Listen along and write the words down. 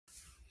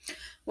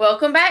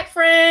Welcome back,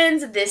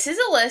 friends. This is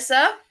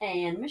Alyssa.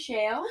 And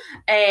Michelle.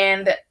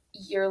 And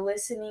you're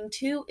listening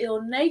to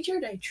Ill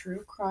Natured, a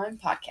true crime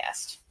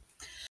podcast.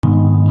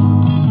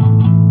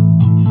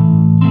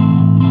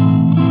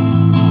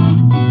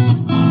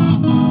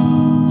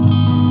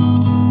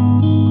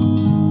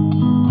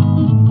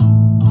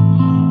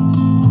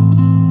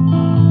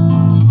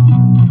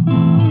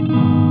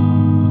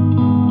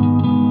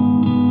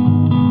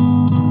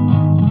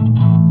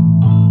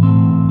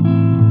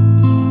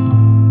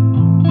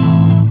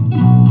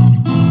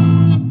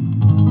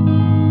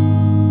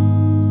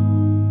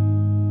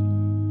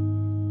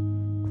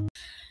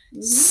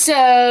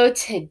 So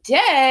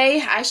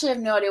today, I actually have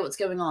no idea what's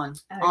going on,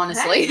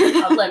 honestly.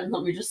 Let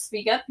me just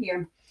speak up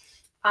here.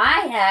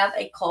 I have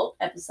a cult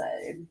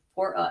episode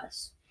for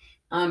us.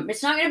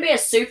 It's not going to be a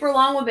super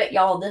long one, but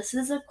y'all, this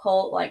is a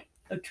cult, like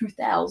a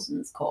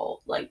 2000s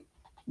cult. Like,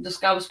 this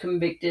guy was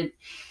convicted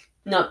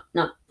not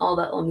all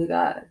that long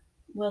ago.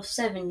 Well,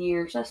 7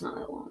 years. That's not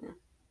that long now.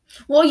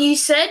 Well, you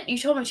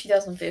told me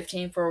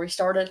 2015 before we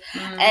started.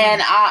 Mm-hmm.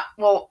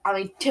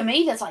 And to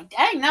me, that's like,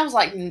 dang, that was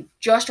like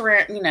just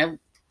around,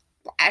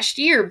 last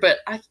year, but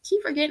I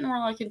keep forgetting we're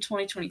like in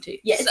 2022.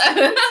 Yes, so.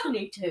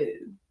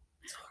 2022.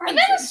 And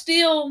that is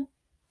still,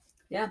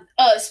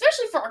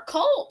 especially for a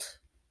cult.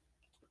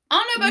 I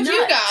don't know about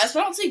you guys,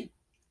 but I don't see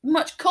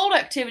much cult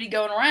activity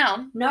going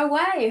around. No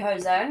way,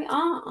 Jose.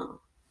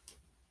 No.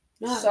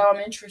 So I'm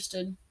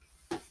interested.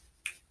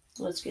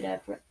 Let's get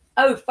after it.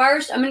 Oh,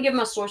 first, I'm going to give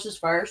my sources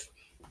first.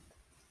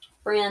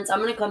 Friends, I'm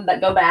going to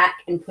go back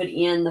and put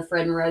in the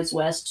Fred and Rose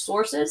West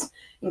sources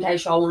in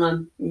case y'all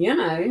want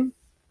to,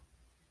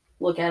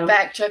 look at them.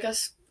 Fact check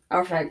us.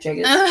 Or fact check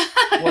us.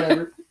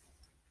 Whatever.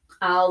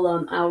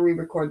 I'll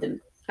re-record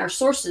them. Our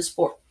sources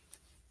for...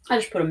 I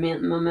just put a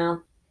mint in my mouth.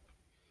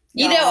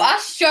 I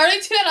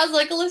started to it. I was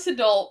like, Alyssa,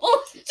 don't.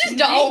 Just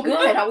don't.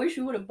 Good. I wish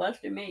you would have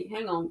busted me.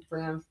 Hang on,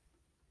 friend.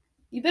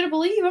 You better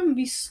believe I'm going to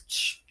be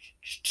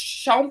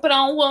chomping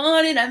on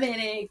one in a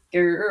minute,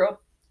 girl.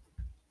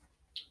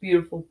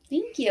 Beautiful.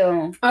 Thank you.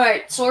 All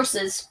right,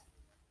 sources.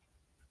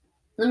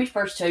 Let me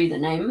first tell you the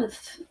name of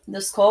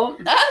this cult.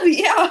 Oh,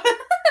 yeah.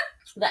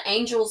 The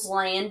Angels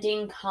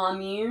Landing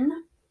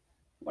Commune.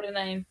 What a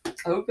name.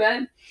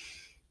 Okay.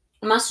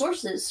 My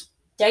sources.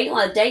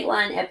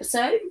 Dateline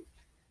episode.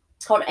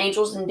 It's called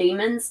Angels and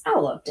Demons. I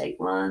love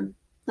Dateline.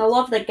 I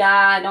love the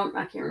guy. I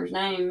can't remember his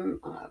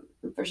name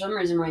for some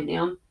reason right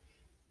now.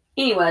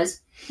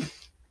 Anyways,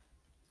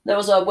 there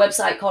was a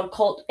website called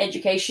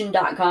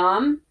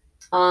culteducation.com.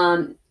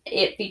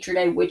 It featured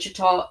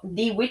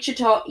the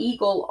Wichita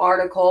Eagle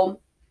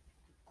article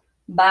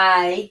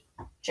by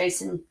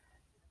Jason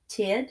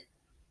Tidd.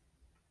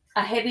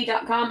 A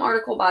Heavy.com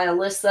article by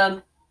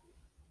Alyssa,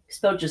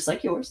 spelled just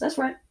like yours. That's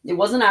right. It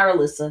wasn't our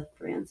Alyssa,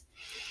 friends.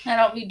 I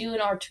don't be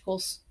doing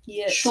articles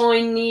yet.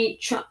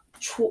 We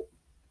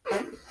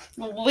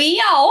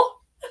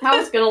all. I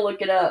was going to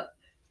look it up.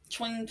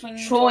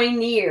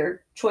 Choinier.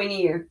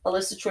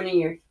 Alyssa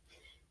Choinier.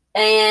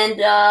 And,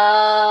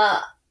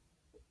 I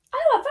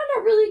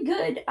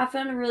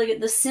found it really good.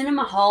 The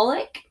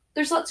Cinemaholic.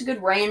 There's lots of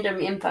good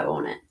random info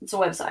on it. It's a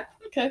website.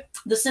 Okay.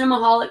 The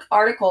Cinemaholic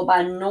article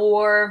by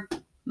Noor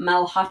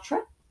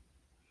Malhotra.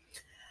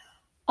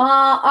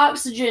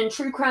 Oxygen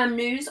True Crime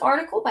News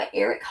article by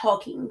Eric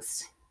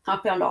Hawkins. I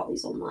found all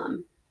these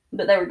online,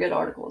 but they were good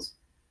articles.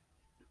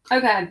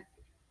 Okay.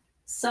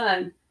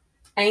 So,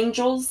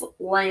 Angels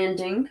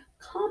Landing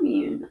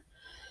Commune.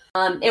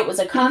 It was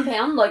a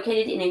compound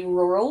located in a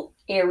rural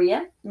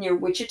area near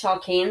Wichita,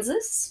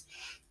 Kansas.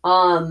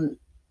 I don't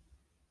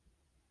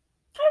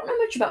know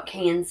much about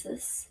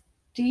Kansas.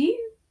 Do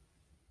you?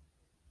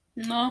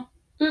 No.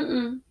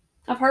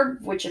 I've heard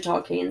of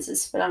Wichita,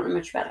 Kansas, but I don't know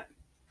much about it.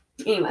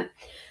 Anyway,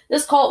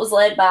 this cult was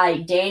led by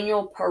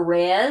Daniel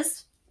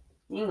Perez.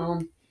 Hang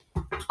on.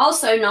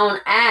 Also known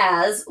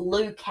as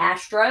Lou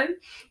Castro.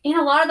 In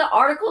a lot of the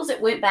articles, it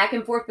went back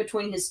and forth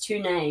between his two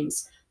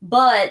names.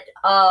 But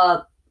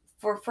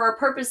for our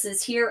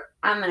purposes here,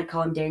 I'm going to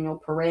call him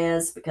Daniel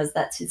Perez because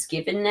that's his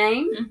given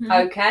name. Mm-hmm.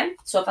 Okay?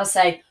 So if I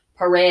say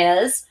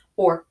Perez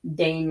or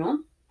Daniel,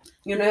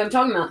 you know who I'm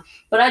talking about.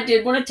 But I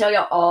did want to tell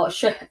y'all all,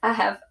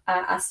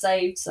 I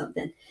saved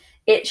something.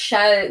 It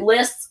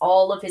lists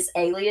all of his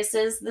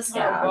aliases. This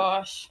guy. Oh,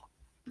 gosh.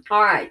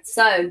 All right.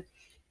 So,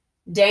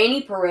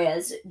 Danny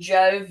Perez,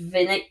 Joe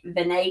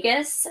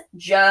Venegas,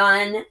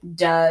 John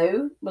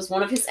Doe was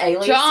one of his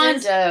aliases. John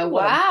Doe.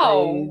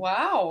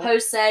 Wow.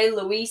 Jose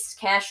Luis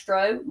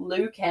Castro,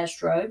 Lou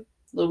Castro,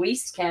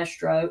 Luis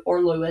Castro,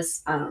 or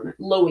Louis, I don't know.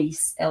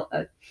 Luis,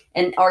 L-O,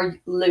 or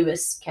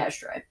Louis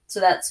Castro. So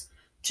that's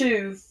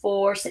 2,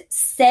 4, 6,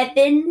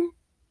 7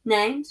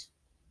 names.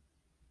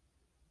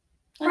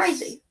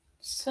 Crazy.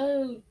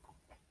 So.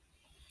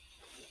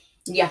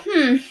 Yeah.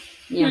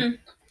 Yeah.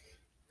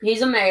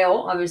 He's a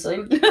male,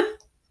 obviously.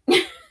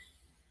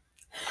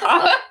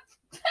 I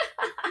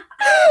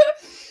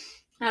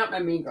don't know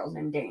mean girl's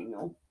named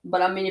Daniel.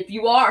 But, I mean, if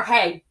you are,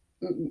 hey.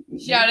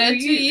 Shout out to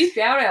you.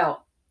 Shout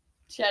out.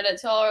 Shout out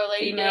to all our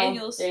Lady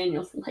Daniels. Lady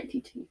Daniels.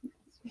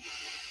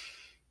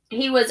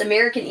 He was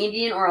American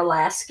Indian or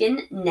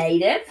Alaskan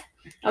Native.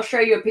 I'll show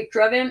you a picture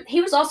of him.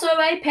 He was also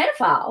a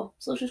pedophile.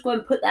 So let's just go ahead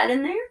and put that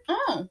in there.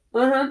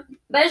 Oh.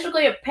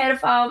 Basically a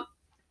pedophile.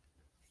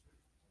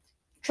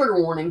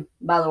 Trigger warning,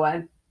 by the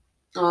way.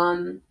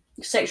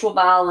 Sexual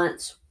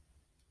violence,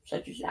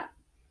 such as that.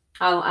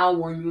 I'll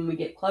warn you when we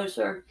get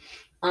closer.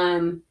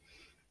 Now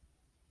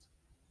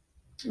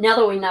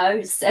that we know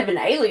his 7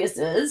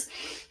 aliases,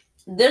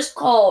 this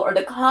cult or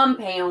the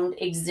compound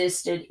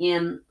existed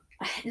in,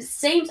 it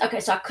seems, okay,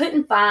 so I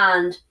couldn't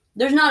find,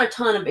 there's not a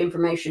ton of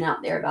information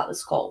out there about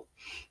this cult.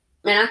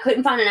 And I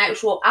couldn't find an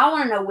actual, I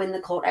want to know when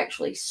the cult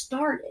actually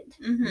started.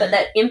 Mm-hmm. But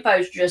that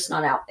info's just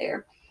not out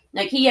there.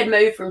 Like, he had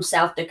moved from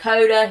South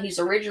Dakota.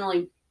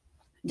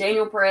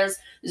 Daniel Perez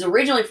is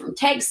originally from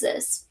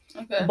Texas.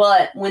 Okay.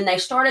 But when they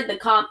started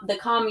the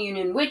commune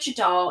in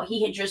Wichita,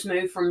 he had just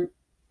moved from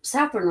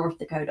South or North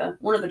Dakota,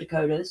 one of the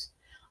Dakotas,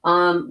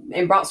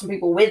 and brought some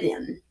people with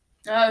him.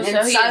 Oh,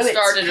 so he had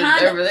started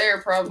over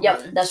there, probably.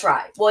 Yep, that's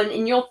right. Well,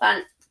 and you'll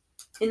find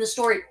in the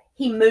story,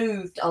 he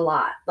moved a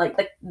lot. Like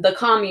the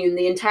commune,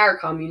 the entire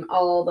commune,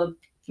 all the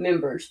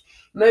members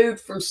moved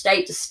from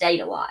state to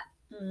state a lot.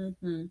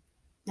 Mm-hmm.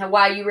 Now,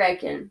 why you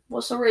reckon?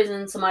 What's the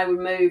reason somebody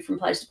would move from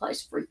place to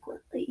place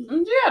frequently?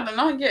 Yeah, to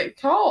not get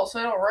caught, so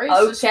they don't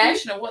raise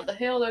suspicion of what the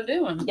hell they're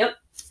doing. Yep,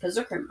 because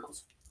they're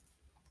criminals.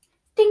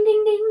 Ding,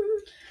 ding, ding.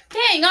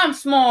 Dang, I'm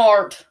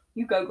smart.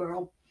 You go,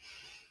 girl.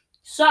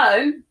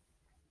 So,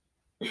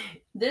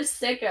 this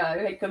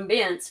sicko had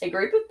convinced a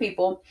group of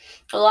people.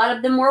 A lot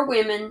of them were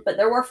women, but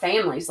there were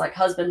families, like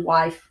husband,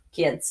 wife,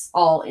 kids,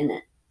 all in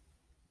it.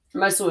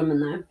 Most women,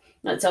 though.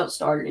 That's how it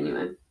started,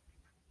 anyway.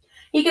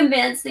 He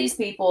convinced these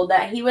people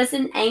that he was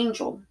an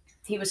angel.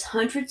 He was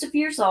hundreds of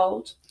years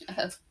old.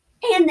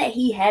 And that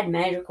he had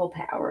magical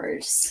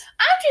powers.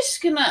 I'm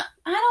just gonna...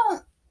 I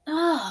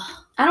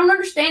don't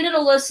understand it,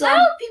 Alyssa. How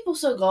are people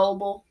so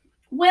gullible?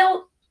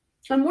 Well,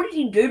 and what did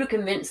he do to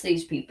convince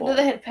these people? That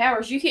they had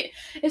powers. You can't...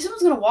 If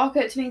someone's gonna walk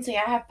up to me and say,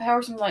 I have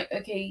powers, I'm like,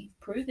 okay,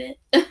 prove it.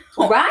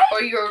 Right?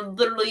 Or you're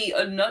literally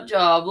a nut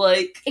job,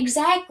 like...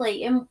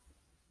 Exactly. And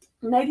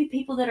maybe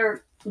people that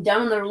are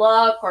down on their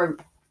luck or...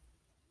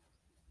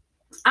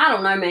 I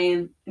don't know,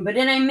 man. But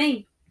it ain't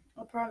me.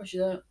 I promise you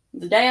that.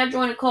 The day I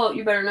join a cult,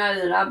 you better know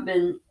that I've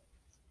been...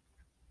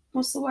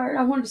 What's the word?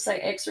 I wanted to say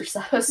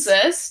exercise.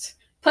 Possessed?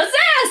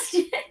 Possessed!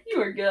 You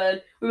were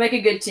good. We make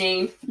a good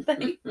team. I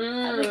think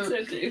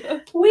so,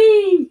 too.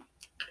 Whee!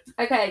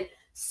 Okay,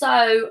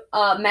 so,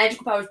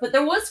 magical powers. But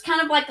there was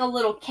kind of like a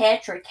little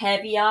catch or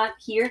caveat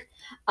here.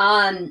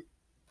 In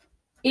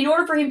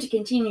order for him to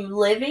continue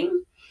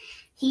living,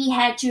 he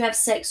had to have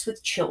sex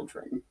with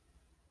children.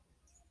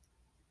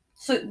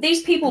 So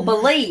these people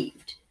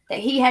believed that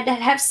he had to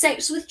have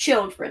sex with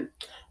children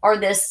or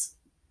this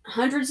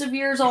hundreds of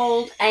years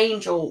old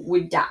angel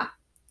would die.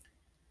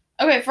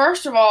 Okay,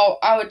 first of all,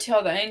 I would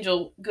tell the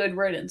angel, good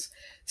riddance.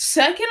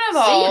 Second of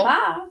all,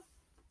 bye.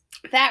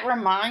 That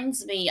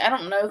reminds me, I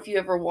don't know if you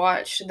ever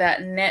watched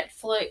that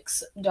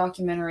Netflix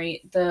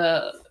documentary,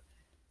 the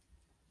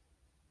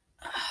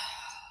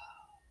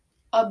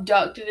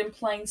Abducted in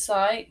Plain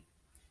Sight.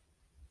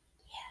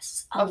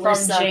 Yes. From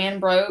Jan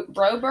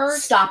Broberg.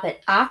 Stop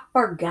it. I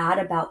forgot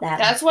about that.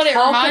 That's what it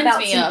reminds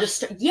me of.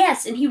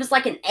 Yes, and he was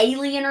like an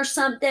alien or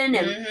something. And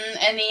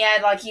and he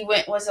had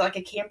was it like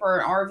a camper or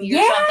an RV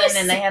or something?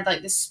 And they had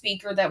like this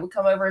speaker that would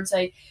come over and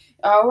say,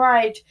 all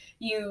right,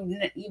 you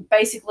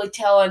basically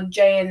telling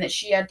Jan that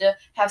she had to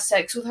have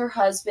sex with her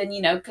husband,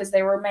 because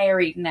they were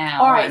married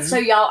now. All right, so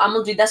y'all,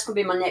 that's going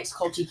to be my next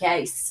culty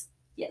case.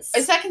 Yes.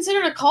 Is that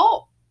considered a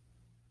cult?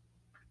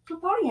 I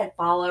thought he had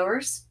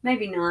followers.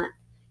 Maybe not.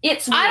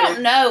 It's weird. I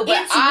don't know,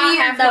 but I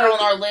have her though. on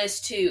our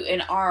list too,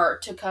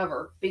 to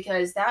cover,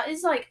 because that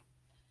is like,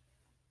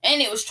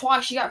 and it was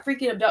twice. She got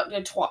freaking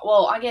abducted twice.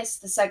 Well, I guess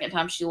the second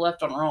time she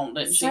left on her own,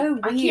 didn't she? So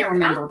weird. I can't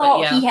remember, I thought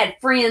but yeah. he had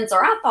friends,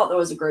 or I thought there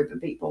was a group of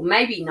people.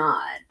 Maybe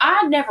not.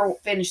 I never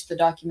finished the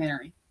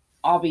documentary.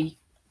 I'll be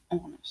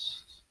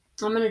honest.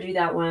 I'm gonna do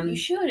that one. You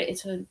should.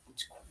 It's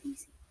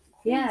crazy.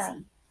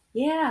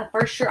 Yeah,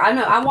 for sure. I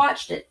know. I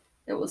watched it.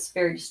 It was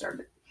very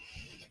disturbing.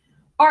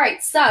 All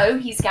right, so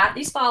he's got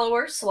these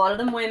followers, a lot of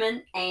them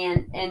women,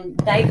 and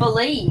they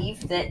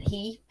believe that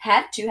he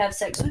had to have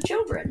sex with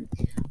children.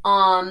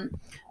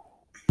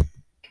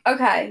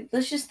 Okay,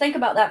 let's just think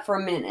about that for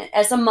a minute.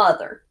 As a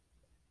mother,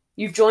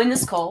 you've joined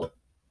this cult,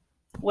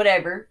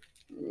 whatever,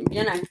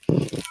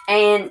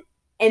 and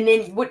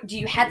then what? Do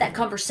you have that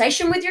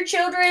conversation with your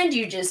children? Do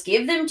you just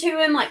give them to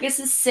him? Like, this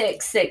is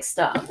sick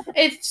stuff.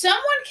 If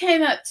someone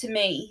came up to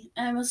me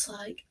and was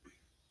like,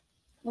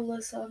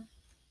 Melissa,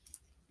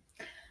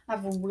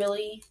 I've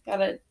really got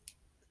to...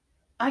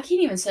 I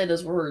can't even say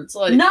those words.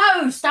 Like,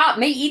 no, stop.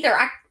 Me either.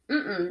 I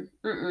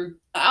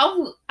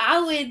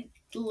would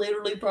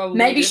literally probably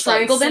maybe just,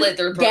 strangle them, slit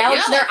their throat.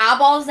 gouge their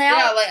eyeballs out.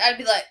 Yeah, I'd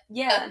be like,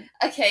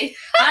 okay.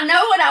 I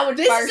know what I would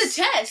This first. is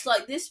a test.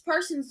 Like, this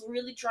person's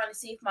really trying to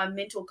see if my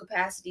mental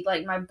capacity,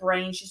 like, my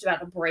brain's just about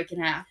to break in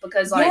half.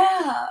 Because,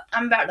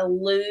 I'm about to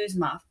lose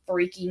my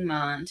freaking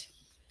mind.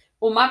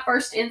 Well, my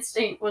first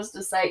instinct was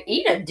to say,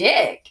 eat a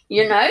dick.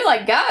 You know,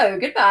 like, go.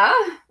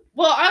 Goodbye.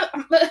 Well,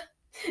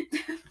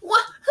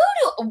 what?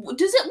 Who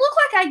does it look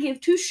like I give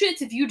two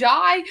shits if you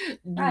die?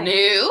 Right.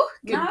 No.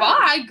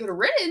 Goodbye. No. Good But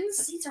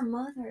riddance. these are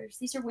mothers.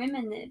 These are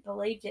women that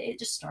believed it. It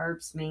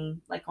disturbs me,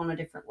 like, on a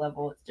different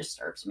level. It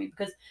disturbs me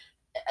because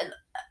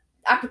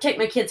I protect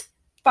my kids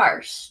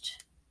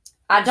first.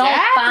 I don't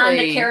find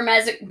a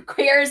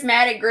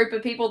charismatic group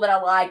of people that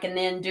I like and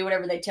then do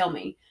whatever they tell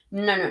me.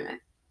 No.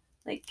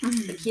 Like,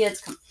 the kids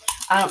come.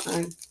 I don't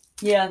know.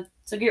 Yeah.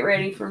 So get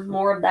ready for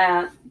more of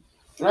that.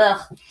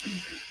 Ugh.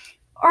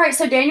 All right.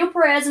 So Daniel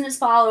Perez and his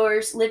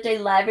followers lived a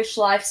lavish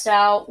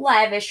lifestyle.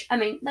 Lavish. I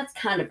mean, that's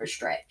kind of a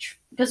stretch.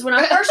 Because when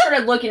I first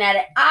started looking at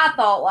it, I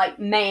thought like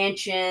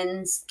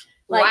mansions.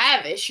 Like,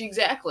 lavish,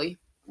 exactly.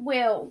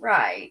 Well,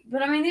 right.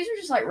 But I mean, these are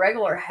just like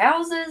regular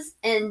houses,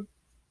 and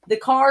the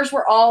cars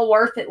were all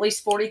worth at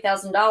least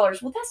 $40,000.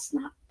 Well, that's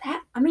not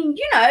that. I mean,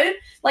 you know,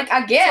 like,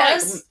 I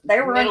guess like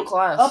they were middle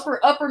class,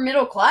 upper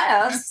middle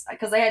class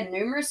because they had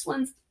numerous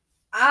ones.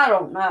 I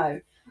don't know.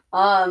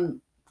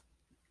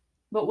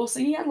 But we'll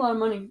see. He had a lot of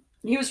money.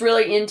 He was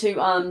really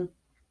into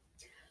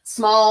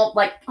small,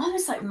 like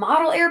almost like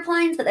model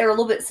airplanes, but they were a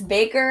little bit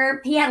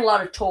bigger. He had a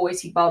lot of toys.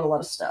 He bought a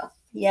lot of stuff.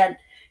 He had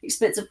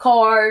expensive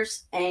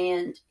cars,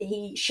 and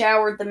he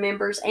showered the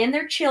members and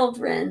their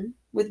children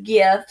with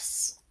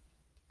gifts.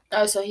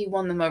 Oh, so he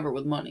won them over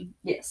with money.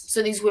 Yes.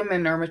 So these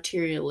women are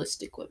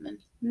materialistic women.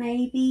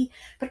 Maybe.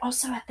 But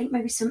also I think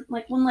maybe some,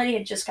 like, one lady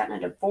had just gotten a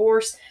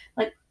divorce.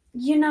 Like,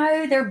 you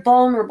know, they're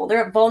vulnerable.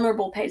 They're at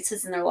vulnerable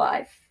places in their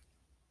life.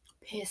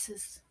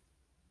 Pisses.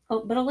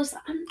 Oh, but Alyssa,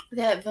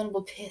 they're at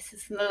vulnerable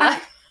pisses in their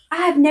life. I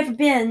have never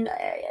been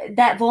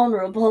that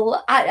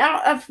vulnerable.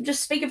 I'm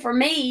just speaking for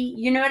me.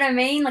 You know what I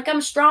mean? Like,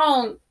 I'm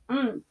strong.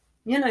 You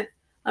know,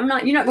 you're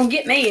not going to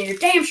get me, and you're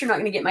damn sure not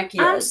going to get my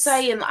kids. I'm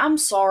saying, I'm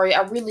sorry.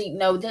 I really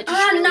know that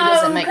just really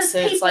doesn't make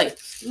sense. People, like,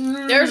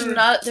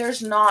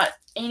 there's not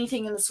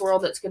anything in this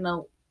world that's going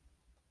to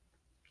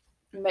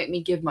make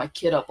me give my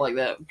kid up like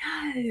that.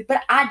 No,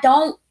 but I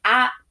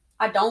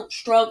don't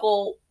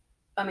struggle.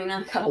 I mean,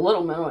 I've got a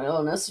little mental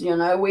illness, you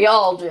know, we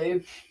all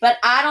do, but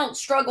I don't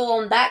struggle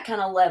on that kind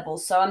of level.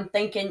 So I'm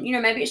thinking, you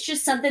know, maybe it's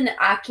just something that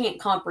I can't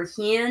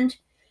comprehend,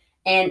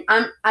 and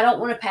I don't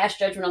want to pass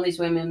judgment on these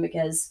women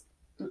because,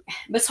 but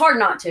it's hard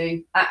not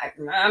to. I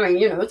mean,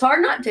 you know, it's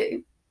hard not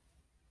to.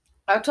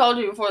 I've told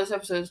you before this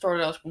episode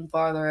started, I was going to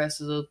fire their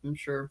asses up, I'm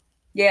sure.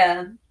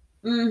 Yeah.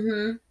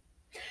 Mm-hmm.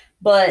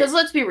 But because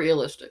let's be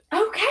realistic.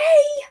 Okay.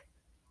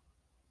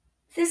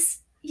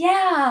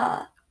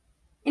 Yeah.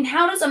 And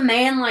how does a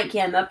man like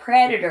him, a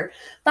predator,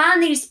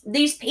 find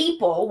these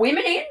people,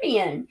 women and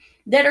men,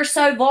 that are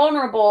so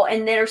vulnerable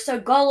and that are so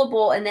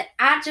gullible, and that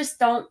I just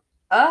don't.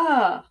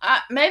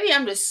 Maybe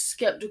I'm just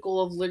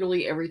skeptical of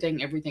literally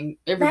everything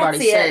everybody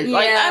says. Yeah.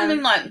 Like, I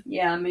mean, like,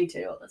 yeah, me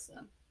too.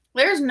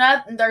 There's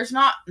not.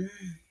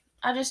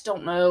 I just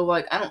don't know.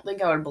 Like, I don't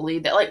think I would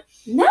believe that. Like,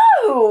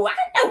 no, I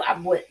know I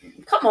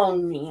wouldn't. Come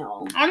on,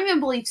 Neil. I don't even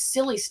believe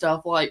silly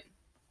stuff like.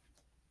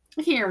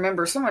 I can't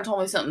remember. Someone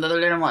told me something the other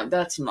day, and I'm like,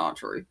 that's not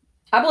true.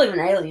 I believe in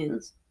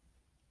aliens.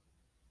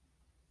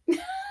 I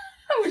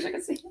wish I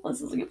could see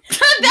Alyssa's again.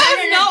 That's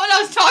not what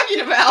I was talking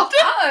about.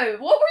 Oh,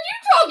 what were you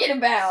talking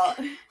about?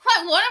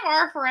 Like, one of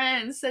our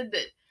friends said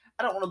that,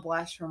 I don't want to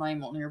blast her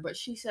name on here, but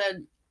she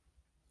said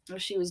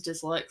she was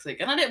dyslexic.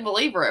 And I didn't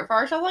believe her at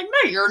first. I was like,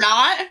 no, you're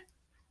not.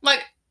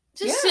 Like,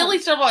 just silly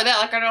stuff like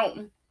that. Like, I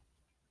don't.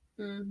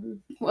 Mm-hmm.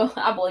 Well,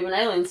 I believe in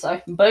aliens, so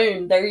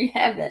boom, there you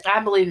have it. I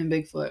believe in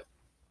Bigfoot.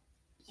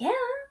 Yeah.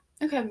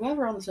 Okay, I'm glad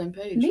we're on the same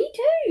page. Me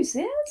too,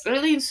 sis.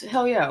 Aliens,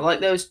 hell yeah. Like,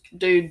 those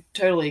dude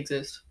totally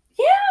exist.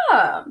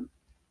 Yeah.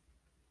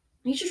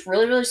 He's just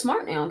really, really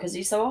smart now because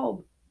he's so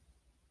old.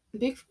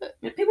 Bigfoot?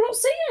 And people don't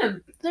see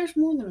him. There's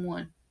more than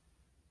one.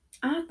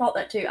 I thought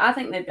that too. I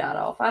think they've died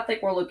off. I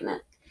think we're looking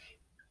at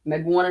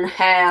maybe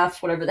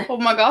 1.5, whatever that. Oh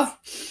my god.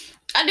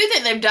 I do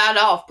think they've died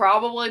off,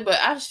 probably, but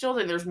I still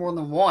think there's more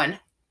than one.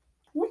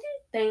 What do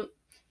you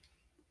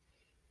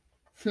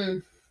think?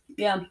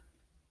 Yeah.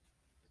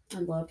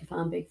 I'd love to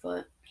find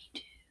Bigfoot. Me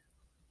too.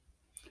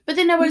 But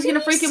then nobody's going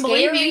to freaking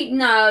believe you.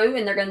 No,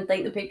 and they're going to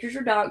think the pictures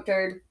are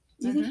doctored.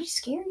 Do you think he's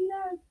scary,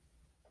 though?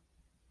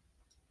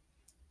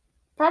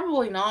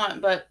 Probably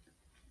not, but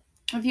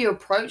if you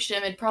approached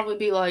him, it'd probably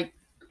be like,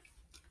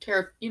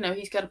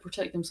 he's got to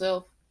protect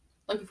himself.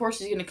 Like, of course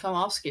he's going to come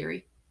off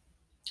scary.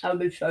 I would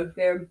be so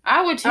scared.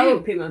 I would, too. I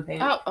would pee my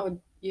pants. Oh,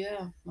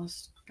 yeah. I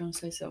was going to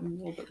say something a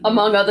little bit more.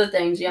 Among other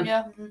things,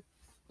 yeah.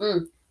 Yeah.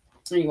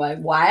 Anyway,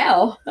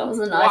 wow. That was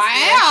a nice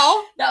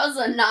that was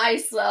a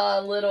nice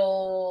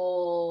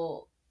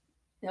little...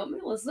 Help me,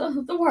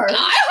 Alyssa. The word.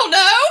 I don't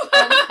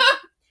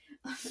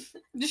know.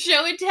 The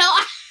show and tell.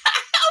 I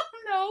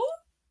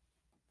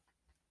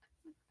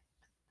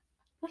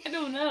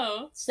don't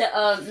know.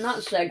 Not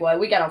segue.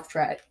 We got off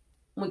track.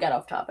 We got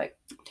off topic.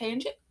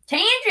 Tangent.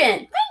 Thank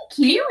you.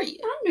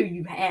 Period. I knew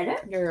you had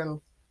it.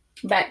 Girl.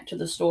 Back to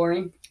the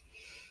story.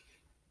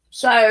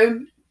 So,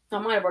 I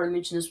might have already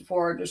mentioned this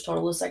before. I just told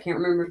Alyssa. I can't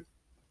remember.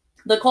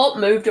 The cult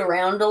moved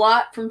around a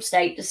lot from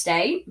state to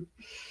state.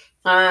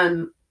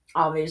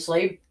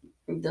 Obviously,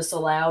 this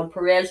allowed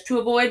Perez to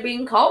avoid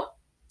being caught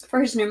for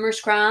his numerous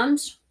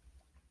crimes.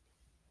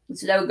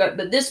 So they would go,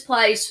 but this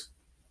place,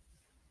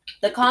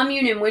 the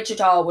commune in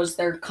Wichita, was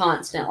their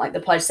constant, like the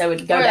place they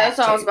would go back that's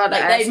to. what I was about to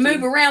ask they'd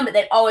move around, but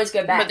they'd always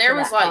go back. But there to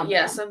was that like,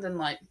 compound. something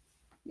like,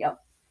 yep.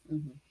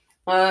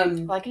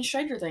 Mm-hmm. Like in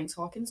Stranger Things,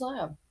 Hawkins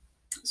Lab.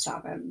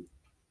 Stop it.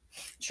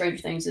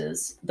 Stranger Things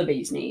is the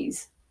bee's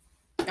knees.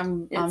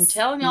 I'm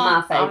telling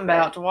y'all, I'm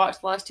about to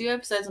watch the last 2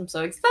 episodes. I'm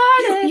so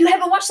excited. You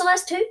haven't watched the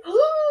last 2?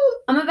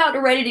 I'm about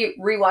to ready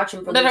to rewatch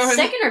them for the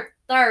second or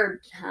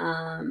third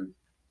time.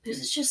 This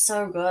is just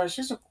so good. It's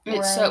just a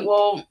great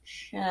show.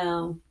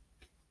 Now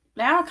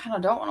I kind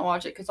of don't want to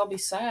watch it because I'll be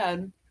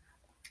sad.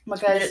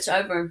 Because it's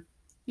over.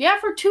 Yeah,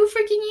 for 2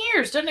 freaking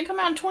years. Doesn't it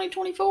come out in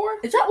 2024?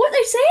 Is that what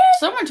they said?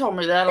 Someone told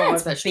me that. I don't know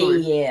if that's true.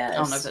 Yes. I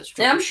don't know if that's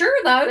true. I'm sure,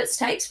 though, it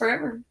takes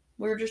forever.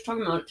 We were just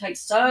talking about it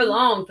takes so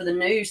long for the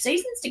new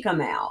seasons to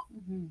come out.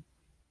 Mm-hmm.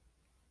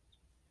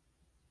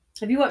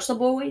 Have you watched The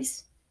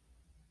Boys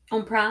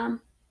on Prime?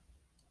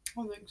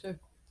 I don't think so.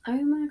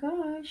 Oh my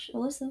gosh.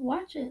 Alyssa,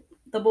 watch it.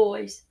 The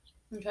Boys.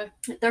 Okay.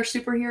 They're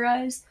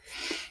superheroes.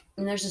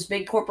 And there's this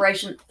big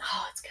corporation.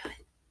 Oh, it's good.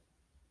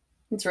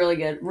 It's really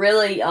good.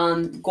 Really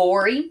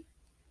gory.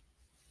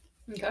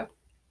 Okay.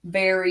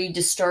 Very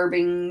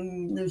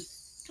disturbing.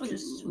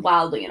 Just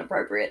wildly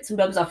inappropriate.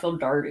 Sometimes I feel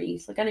dirty.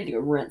 It's like I need to go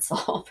rinse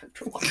off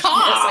after watching this.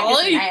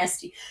 Like, it's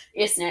nasty.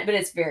 It's not, but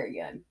it's very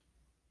good.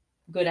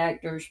 Good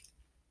actors.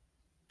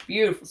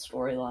 Beautiful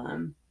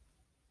storyline.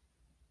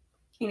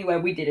 Anyway,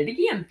 we did it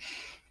again.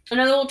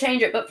 Another little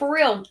change it, but for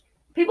real,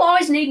 people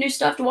always need new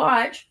stuff to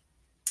watch.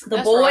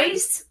 The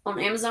Boys on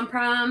Amazon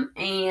Prime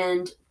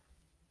and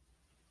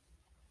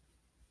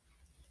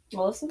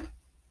Melissa?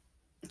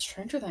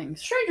 Stranger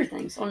Things.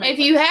 If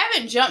you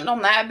haven't jumped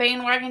on that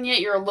bandwagon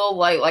yet, you're a little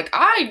late. Like,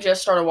 I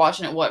just started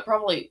watching it,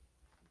 probably,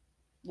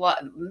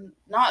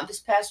 not this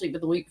past week, but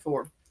the week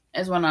before,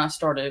 is when I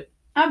started.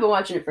 I've been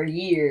watching it for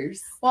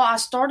years. Well, I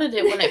started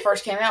it when it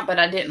first came out, but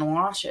I didn't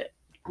watch it.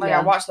 Like,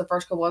 I watched the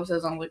first couple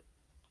episodes, and I'm like,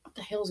 what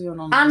the hell's going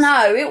on? I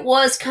know. It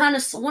was kind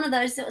of one of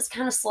those that was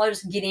kind of slow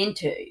to get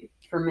into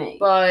for me.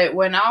 But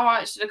when I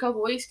watched it a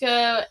couple weeks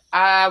ago,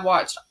 I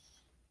watched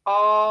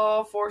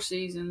all 4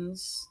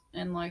 seasons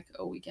in like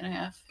a week and a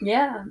half.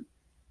 Yeah,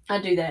 I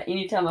do that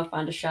anytime I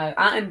find a show.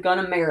 I am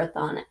gonna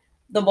marathon it.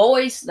 The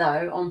Boys,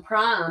 though, on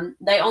Prime,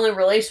 they only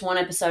release 1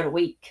 episode a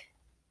week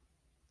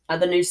of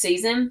the new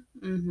season.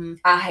 Mm-hmm.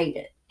 I hate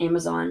it.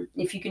 Amazon,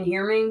 if you can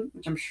hear me,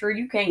 which I'm sure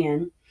you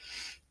can,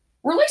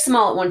 release them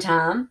all at one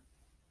time.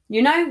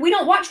 You know, we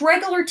don't watch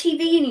regular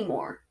TV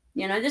anymore.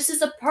 You know, this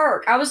is a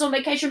perk. I was on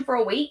vacation for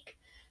a week,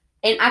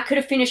 and I could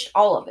have finished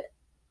all of it.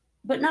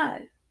 But no.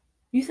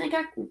 You think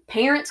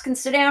parents can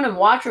sit down and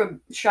watch a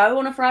show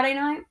on a Friday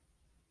night?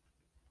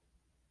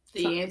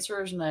 The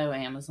answer is no,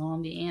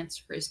 Amazon. The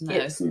answer is no.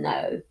 It's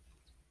no.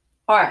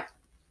 All right.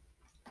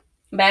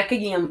 Back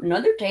again.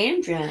 Another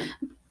tangent.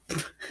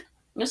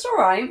 It's all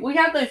right. We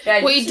have those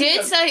days. We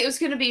did say it was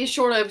going to be a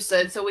short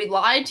episode, so we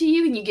lied to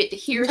you, and you get to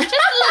hear just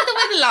a little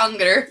bit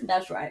longer.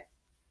 That's right.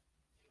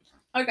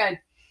 Okay.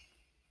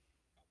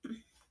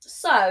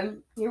 So,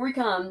 here we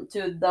come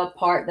to the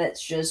part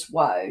that's just,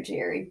 whoa,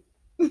 Terry.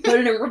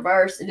 Put it in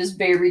reverse. It is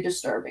very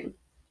disturbing.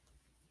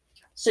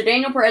 So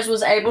Daniel Perez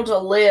was able to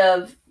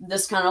live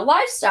this kind of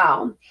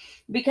lifestyle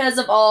because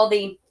of all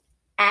the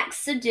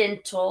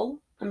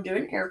accidental, I'm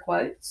doing air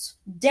quotes,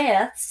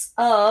 deaths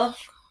of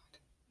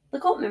the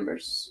cult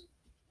members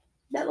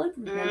that lived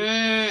with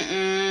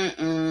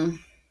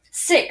him.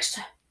 6,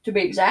 to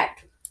be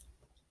exact.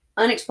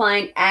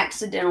 Unexplained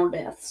accidental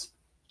deaths.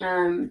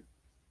 And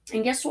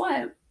guess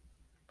what?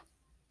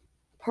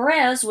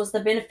 Perez was the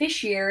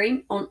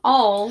beneficiary on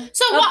all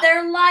of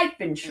their life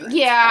insurance.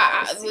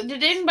 Yeah. policies.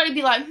 Did anybody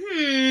be like,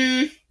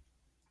 see,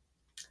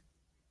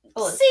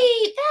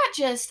 that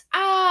just,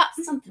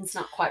 something's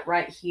not quite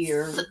right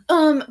here.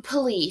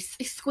 Police,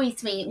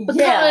 excuse me.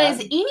 Because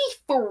any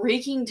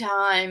freaking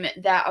time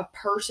that a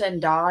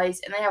person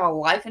dies and they have a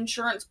life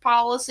insurance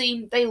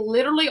policy, they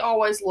literally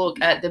always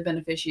look at the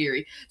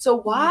beneficiary.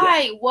 So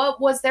why? Yeah.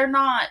 What was there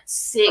not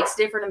 6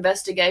 different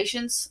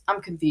investigations?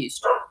 I'm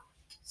confused.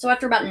 So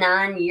after about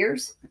 9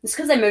 years, it's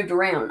because they moved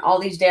around.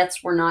 All these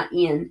deaths were not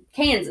in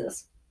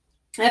Kansas.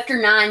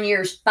 After 9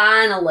 years,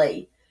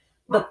 finally,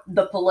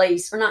 the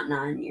police, or not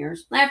 9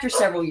 years, after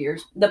several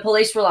years, the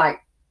police were like,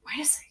 wait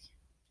a second.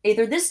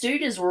 Either this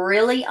dude is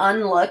really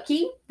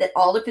unlucky that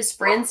all of his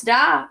friends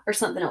die, or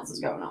something else is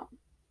going on.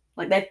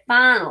 Like, they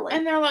finally.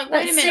 And they're like,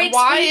 wait a minute,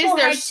 why is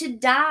there... had to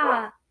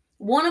die.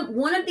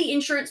 One of the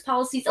insurance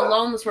policies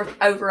alone was worth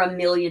over $1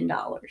 million.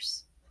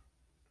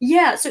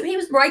 Yeah, so he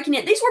was breaking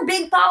it. These were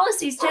big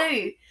policies,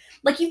 too.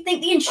 Like, you'd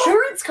think the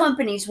insurance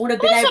companies would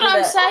have been able to...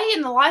 That's what I'm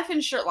saying. The life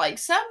insurance, like,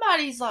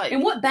 somebody's like...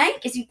 And what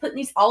bank? Is he putting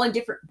these all in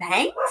different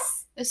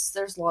banks?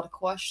 There's a lot of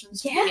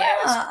questions to be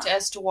asked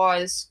as to why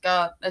it's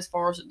got as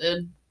far as it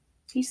did.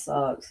 He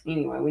sucks.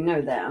 Anyway, we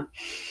know that.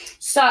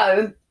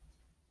 So,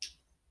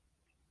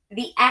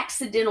 the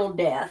accidental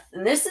death,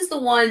 and this is the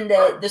one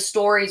that the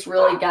story's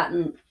really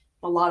gotten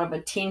a lot of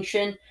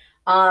attention.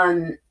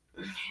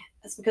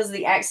 It's because of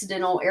the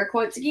accidental, air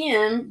quotes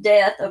again,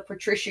 death of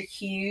Patricia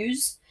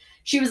Hughes.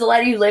 She was a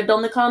lady who lived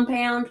on the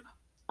compound.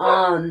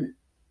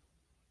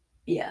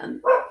 Yeah,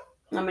 I'm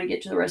gonna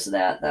get to the rest of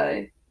that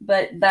though.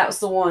 But that was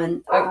the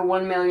one, over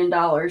 $1 million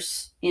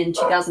in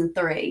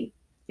 2003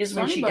 is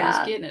when she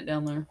died. Getting it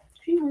down there.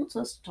 She wants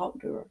us to talk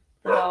to her.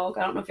 The dog.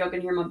 I don't know if y'all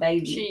can hear my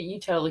baby. You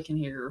totally can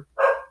hear her.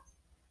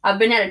 I've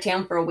been out of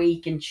town for a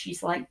week, and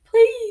she's like,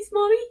 please,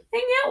 Mommy,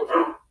 hang out with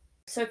me.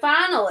 So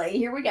finally,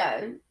 here we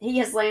go. He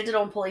has landed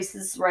on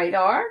police's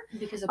radar.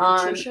 Because of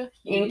Patricia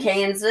in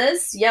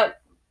Kansas.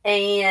 Yep.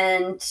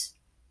 And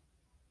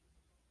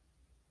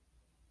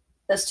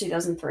that's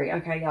 2003.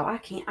 Okay, y'all.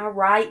 I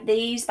write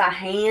these by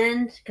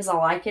hand because I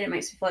like it. It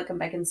makes me feel like I'm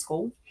back in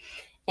school.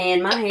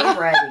 And my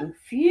handwriting.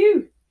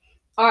 Phew.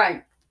 All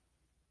right.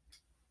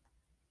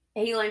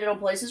 He landed on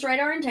police's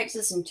radar in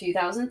Texas in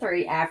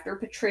 2003 after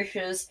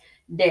Patricia's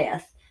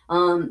death.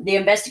 The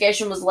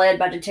investigation was led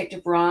by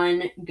Detective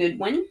Ron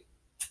Goodwin,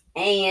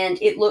 and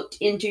it looked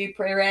into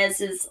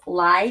Perez's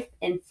life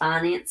and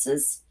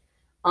finances,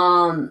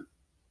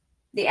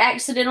 the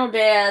accidental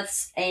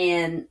deaths,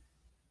 and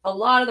a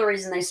lot of the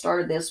reason they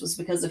started this was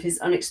because of his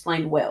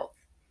unexplained wealth.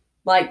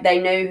 Like, they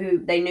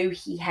knew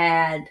he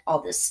had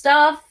all this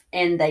stuff,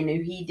 and they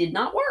knew he did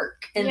not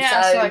work. And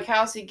so like,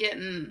 how's he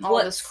getting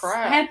all this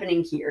crap? What's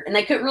happening here? And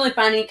they couldn't really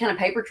find any kind of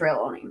paper trail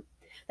on him.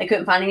 They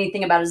couldn't find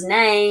anything about his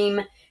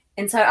name.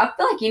 And so I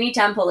feel like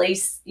anytime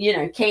police,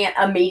 can't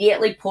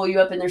immediately pull you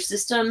up in their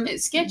system,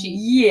 it's sketchy.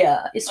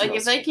 Yeah. It's like,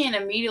 if sketchy. they can't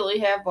immediately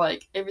have,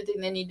 like,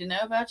 everything they need to know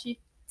about you.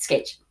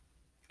 Sketchy.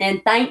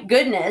 And thank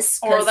goodness.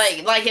 Or,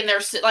 like in their,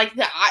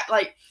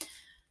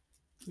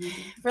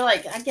 for,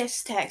 like, I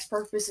guess tax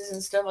purposes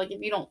and stuff, like,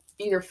 if you don't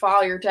either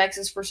file your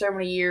taxes for so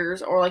many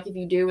years, or, like, if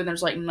you do and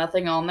there's, like,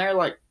 nothing on there,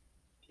 like,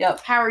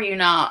 yep. How are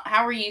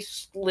you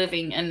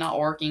living and not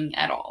working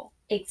at all?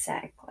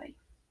 Exactly.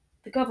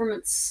 The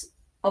government's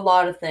a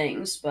lot of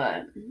things,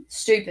 but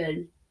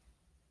stupid.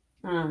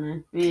 I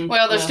don't know.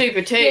 Well, they're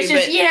stupid too. It's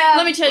just,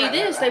 let me tell you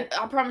this. Right.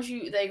 I promise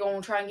you, they're going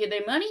to try and get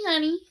their money,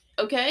 honey.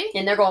 Okay?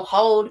 And they're going to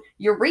hold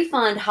your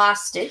refund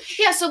hostage.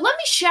 Yeah, so let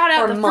me shout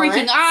out the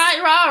freaking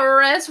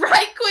IRS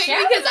right quick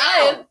because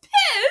I am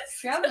pissed.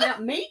 Shout them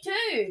out. Me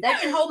too.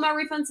 They've been holding my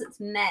refund since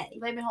May.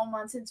 They've been holding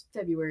mine since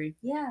February.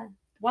 Yeah.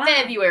 Wow.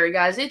 February,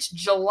 guys. It's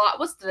July.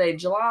 What's the day?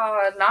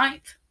 July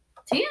 9th?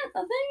 10th, I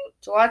think.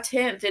 July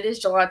 10th. It is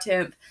July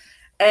 10th.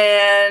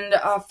 And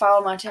I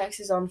filed my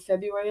taxes on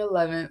February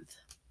 11th.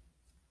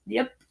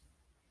 Yep.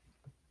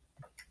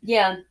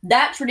 Yeah,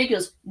 that's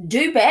ridiculous.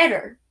 Do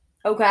better,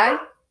 okay?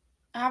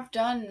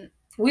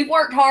 We've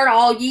worked hard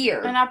all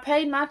year. And I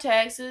paid my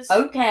taxes.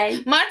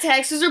 Okay. My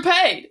taxes are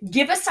paid.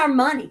 Give us our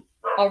money,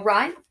 all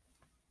right?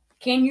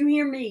 Can you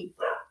hear me?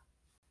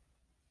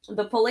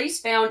 The police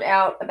found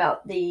out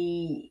about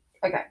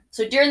Okay,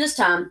 so during this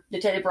time,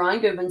 Detective Ron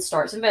Goodwin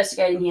starts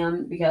investigating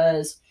him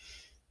because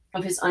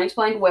of his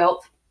unexplained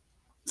wealth.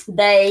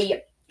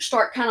 They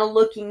start kind of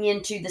looking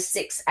into the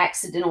 6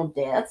 accidental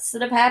deaths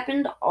that have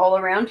happened all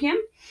around him.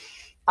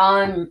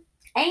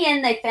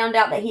 And they found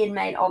out that he had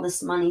made all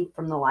this money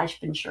from the life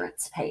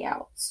insurance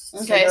payouts.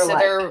 Okay,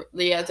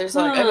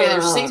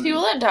 there's 6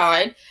 people that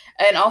died,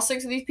 and all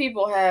 6 of these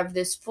people have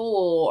this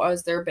fool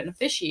as their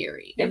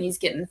beneficiary, and he's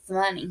getting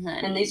money,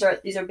 honey. And these are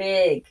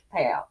big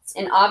payouts.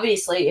 And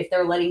obviously, if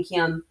they're letting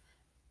him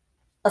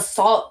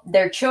assault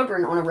their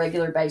children on a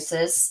regular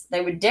basis,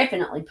 they would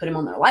definitely put him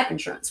on their life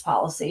insurance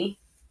policy.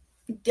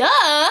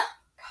 Duh!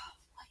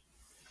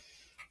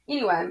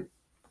 Anyway,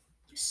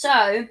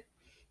 so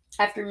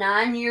after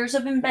 9 years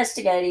of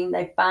investigating,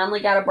 they finally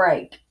got a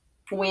break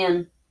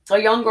when a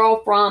young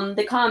girl from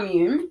the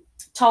Commune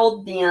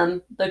told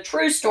them the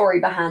true story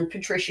behind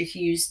Patricia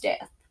Hughes'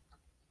 death.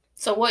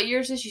 So what year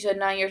is this? You said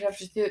 9 years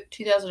after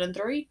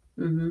 2003?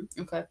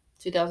 Mm-hmm. Okay.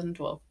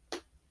 2012.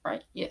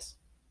 Right? Yes.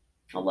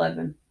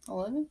 11.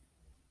 I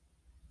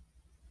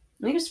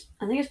think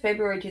it's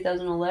February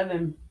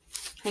 2011.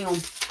 Hang on.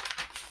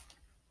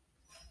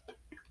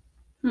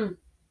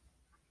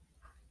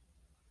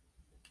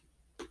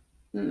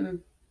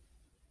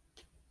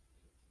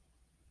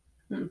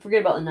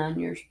 Forget about the 9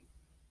 years.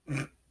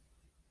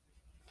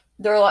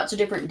 There are lots of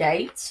different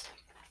dates.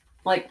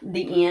 Like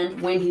the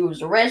end, when he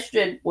was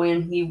arrested,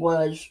 when he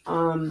was,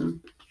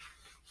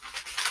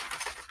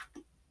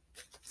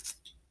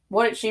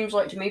 what it seems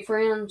like to me,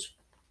 friends,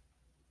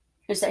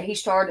 is that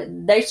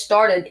they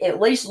started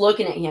at least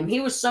looking at him. He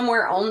was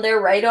somewhere on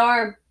their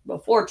radar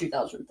before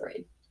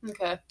 2003.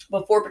 Okay.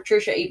 Before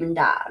Patricia even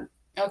died.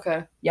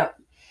 Okay. Yep.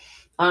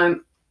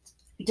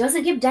 It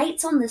doesn't give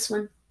dates on this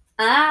one.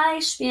 I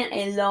spent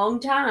a long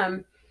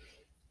time.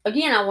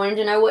 Again, I wanted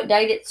to know what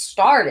date it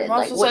started.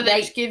 Also, so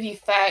they just give you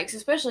facts,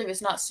 especially if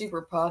it's not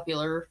super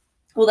popular.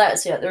 Well,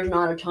 that's it. There's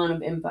not a ton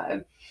of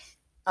info.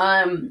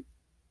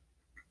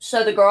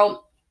 So the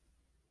girl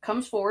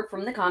comes forward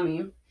from the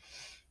Commune.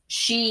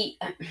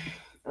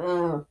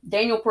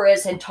 Daniel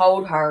Perez had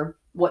told her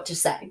what to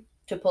say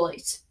to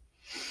police.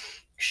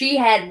 She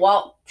had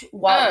walked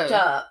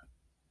up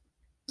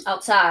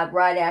outside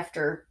right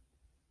after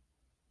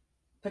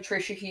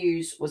Patricia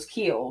Hughes was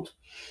killed.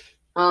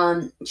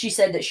 She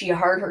said that she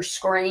heard her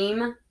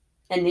scream,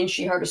 and then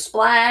she heard a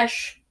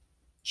splash.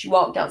 She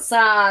walked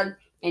outside,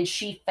 and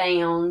she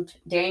found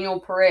Daniel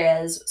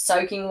Perez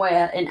soaking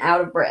wet and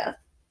out of breath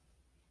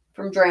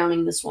from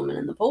drowning this woman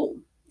in the pool.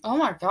 Oh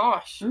my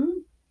gosh. Mm-hmm.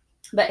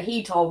 But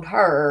he told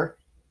her,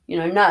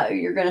 no,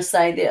 you're going to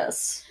say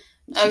this.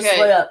 She Okay.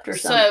 slipped or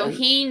something. So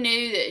he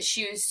knew that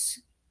she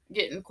was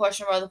getting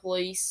questioned by the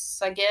police,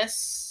 I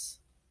guess?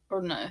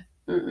 Or no?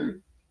 Mm-mm.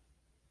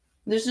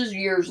 This is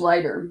years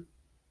later.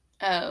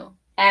 Oh.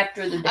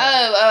 After the death.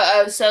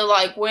 Oh. So,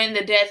 like, when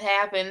the death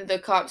happened, the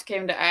cops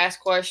came to ask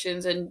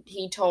questions, and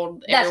he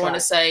told everyone to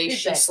say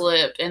she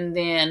slipped, and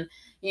then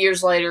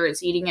years later,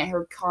 it's eating at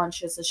her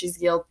conscience, and she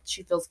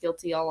feels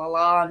guilty,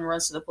 and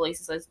runs to the police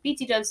and says,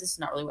 BT dubs, this is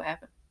not really what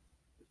happened.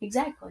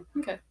 Exactly.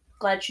 Okay.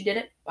 Glad she did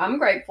it. I'm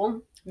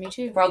grateful. Me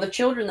too. For all the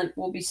children that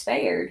will be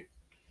spared.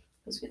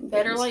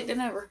 Better late than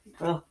never.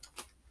 Oh.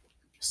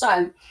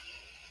 So,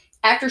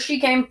 after she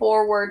came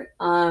forward,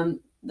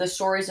 the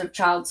stories of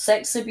child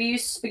sex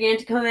abuse began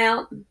to come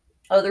out.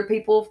 Other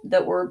people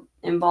that were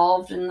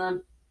involved in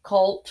the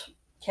cult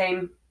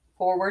came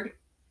forward.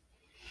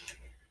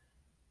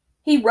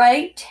 He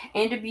raped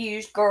and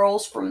abused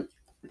girls from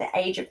the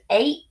age of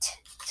 8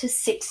 to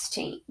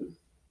 16.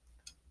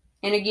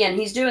 And again,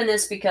 he's doing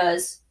this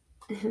because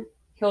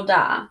he'll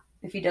die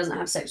if he doesn't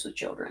have sex with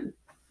children.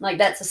 Like,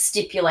 that's a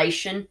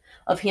stipulation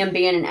of him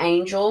being an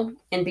angel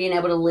and being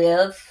able to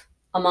live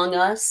among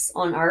us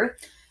on earth.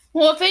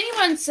 Well, if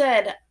anyone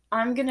said,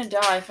 I'm going to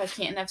die if I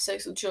can't have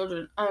sex with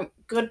children,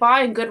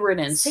 goodbye and good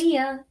riddance. See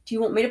ya. Do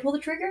you want me to pull the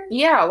trigger?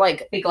 Yeah,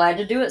 like... Be glad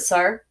to do it,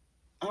 sir.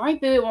 All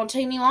right, but it won't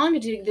take me long to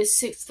do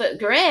this 6-foot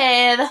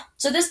grid.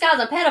 So this guy's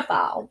a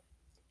pedophile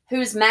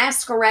who's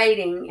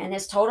masquerading and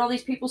has told all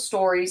these people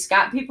stories,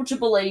 got people to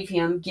believe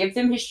him, give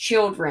them his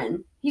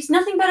children. He's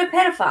nothing but a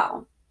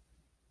pedophile.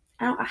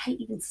 I hate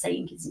even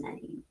saying his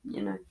name,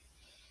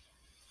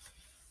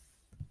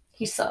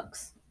 He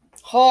sucks.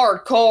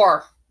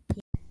 Hardcore.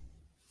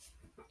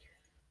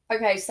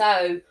 Okay,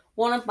 so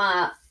one of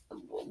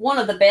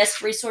the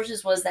best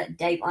resources was that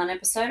Dateline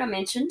episode I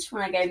mentioned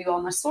when I gave you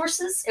all my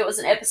sources. It was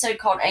an episode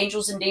called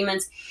Angels and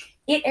Demons.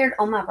 It aired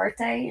on my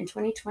birthday in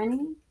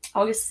 2020,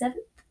 August 7th,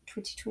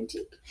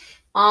 2020.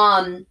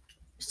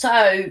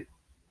 So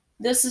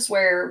this is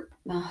where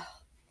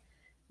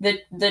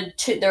there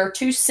are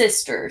two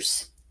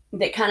sisters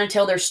that kind of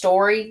tell their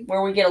story,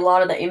 where we get a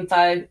lot of the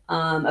info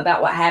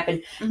about what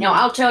happened. Mm-hmm. Now,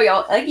 I'll tell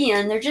y'all,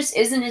 again, there just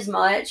isn't as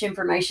much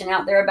information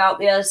out there about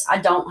this. I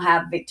don't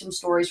have victim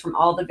stories from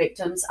all the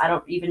victims. I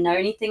don't even know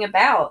anything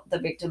about the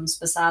victims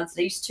besides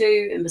these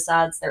two and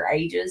besides their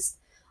ages.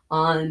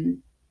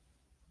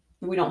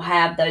 We don't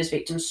have those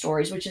victim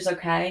stories, which is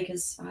okay,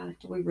 because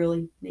do we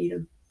really need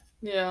them?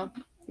 Yeah.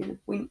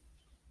 We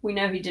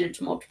know he did it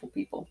to multiple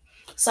people.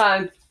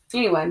 So...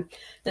 Anyway,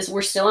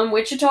 we're still in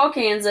Wichita,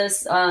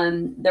 Kansas.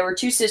 There were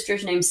two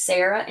sisters named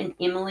Sarah and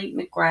Emily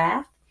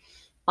McGrath.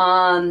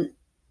 Hang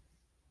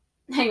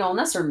on,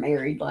 that's her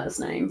married last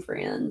name,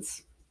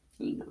 friends.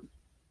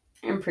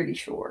 I'm pretty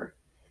sure.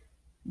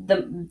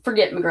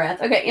 Forget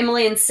McGrath. Okay,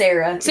 Emily and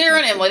Sarah. Sarah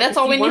and Emily, that's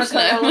all we need to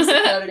know.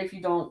 Cut it. If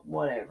you don't,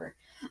 whatever.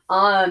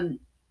 So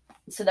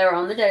they were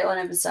on the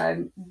Dateline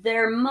episode.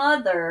 Their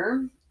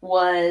mother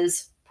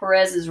was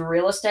Perez's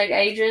real estate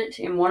agent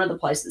in one of the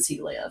places he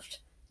lived.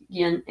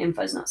 Again,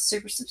 info's not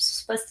super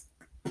specific.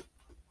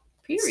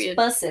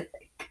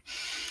 Specific.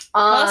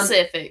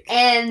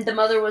 And the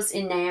mother was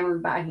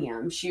enamored by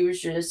him. She was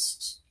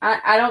just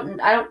I don't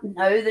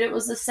know that it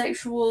was a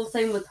sexual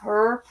thing with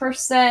her per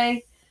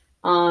se.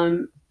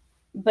 But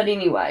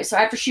anyway, so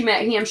after she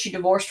met him, she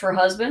divorced her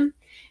husband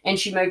and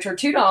she moved her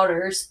two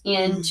daughters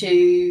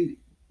into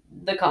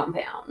the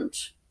compound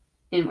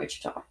in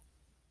Wichita.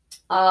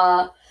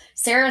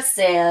 Sarah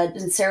said,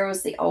 and Sarah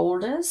was the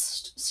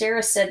oldest,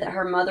 Sarah said that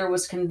her mother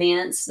was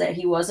convinced that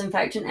he was in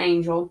fact an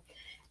angel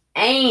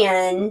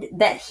and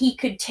that he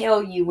could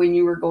tell you when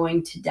you were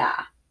going to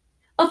die.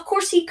 Of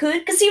course he could,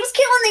 because he was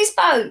killing these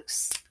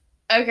folks.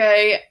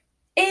 Okay.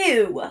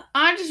 Ew.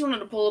 I just wanted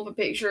to pull up a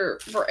picture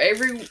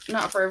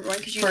not for everyone,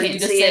 because you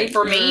can't see it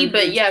for me,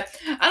 but yeah,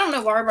 I don't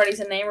know why everybody's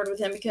enamored with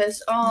him,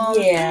 because,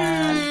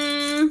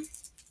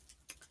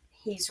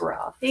 he's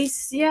rough. He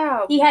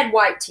had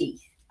white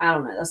teeth. I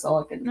don't know. That's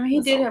all I could. No,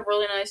 he did have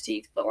really nice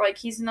teeth, but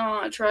he's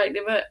not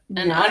attractive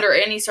under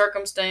any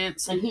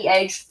circumstance. And he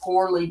aged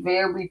poorly,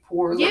 very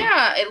poorly.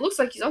 Yeah, it looks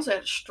like he's also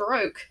had a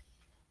stroke.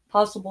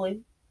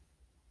 Possibly.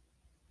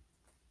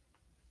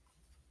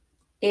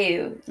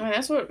 Ew. Oh,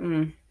 that's what.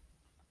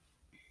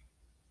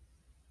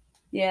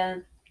 Yeah.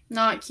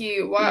 Not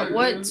cute. Why?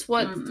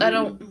 I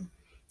don't.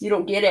 You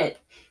don't get it.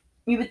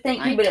 You would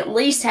think he would at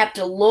least have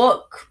to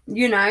look,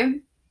 be a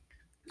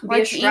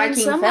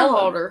striking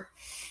fellow.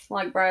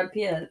 Like Brad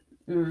Pitt.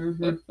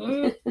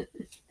 Mm-hmm.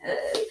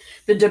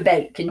 The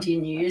debate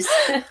continues.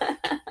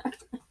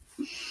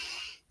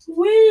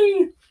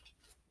 Whee!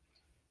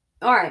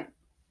 All right.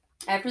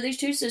 After these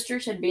two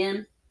sisters had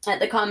been at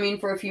the Commune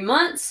for a few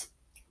months.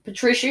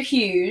 Patricia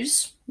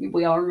Hughes,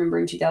 we all remember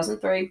in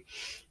 2003,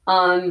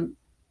 who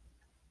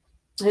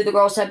the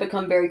girls had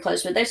become very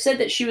close with. They said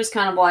that she was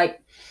kind of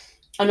like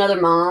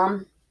another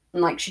mom,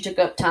 and like she took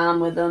up time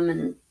with them,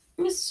 and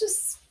it's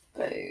just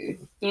boo.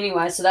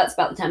 Anyway, so that's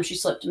about the time she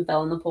slipped and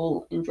fell in the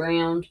pool and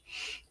drowned.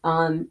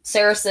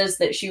 Sarah says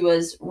that she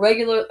was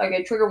regular.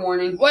 Okay, trigger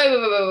warning.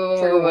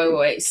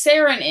 Wait.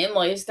 Sarah and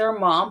Emily, is their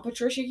mom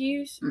Patricia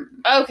Hughes?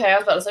 Mm-hmm. Okay, I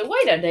was about to say,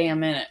 wait a damn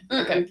minute.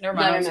 Okay, never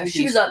mind. No.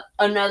 She was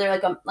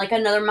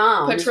another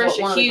mom.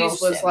 Patricia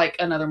Hughes was like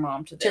another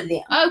mom to them.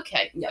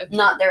 Okay. Yeah, okay.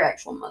 Not their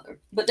actual mother,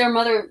 but their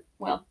mother.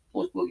 Well,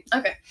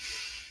 okay.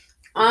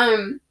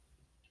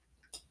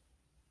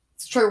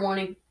 It's trigger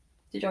warning.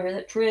 Did y'all hear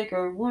that?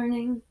 Trigger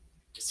warning.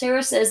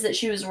 Sarah says that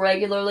she was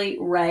regularly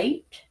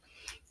raped.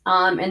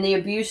 And the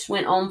abuse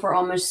went on for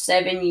almost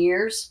 7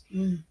 years.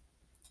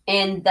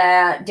 And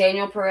that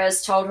Daniel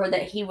Perez told her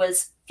that he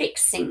was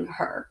fixing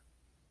her.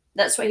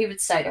 That's what he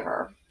would say to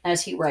her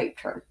as he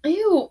raped her.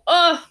 Ew.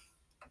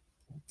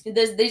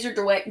 These are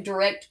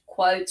direct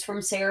quotes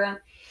from Sarah.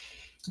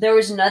 There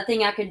was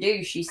nothing I could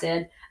do, she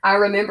said. I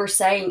remember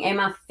saying, am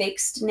I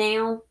fixed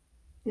now?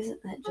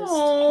 Isn't that just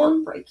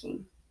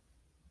heartbreaking?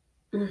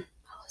 And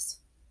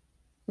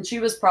she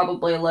was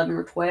probably 11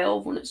 or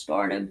 12 when it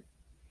started.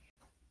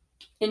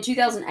 In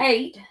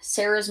 2008,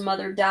 Sarah's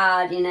mother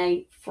died in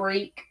a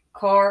freak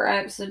car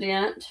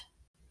accident.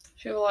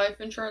 She had a life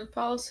insurance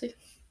policy.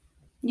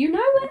 You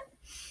know it?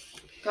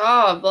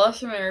 God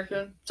bless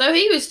America. So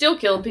he was still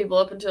killing people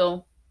up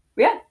until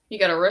he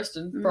got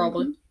arrested,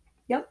 probably. Mm-hmm.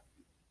 Yep.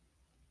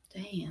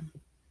 Damn.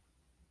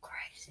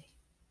 Crazy.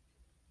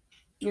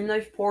 And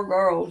those poor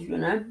girls, you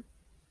know?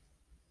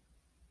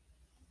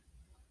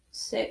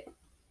 Sick.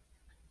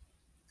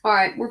 All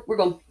right, we're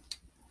going to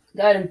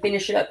go ahead and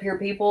finish it up here,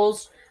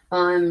 peoples.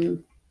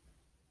 On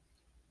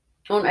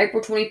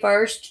April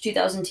 21st,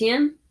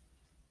 2010,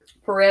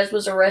 Perez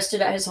was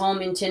arrested at his home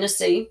in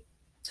Tennessee.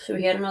 So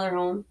he had another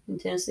home in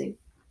Tennessee.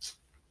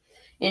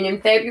 And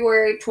in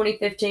February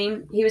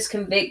 2015, he was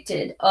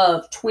convicted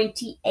of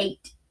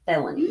 28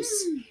 felonies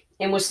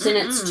and was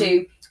sentenced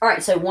to... All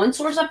right, so one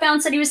source I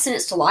found said he was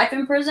sentenced to life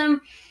in prison.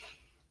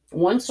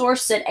 One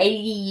source said 80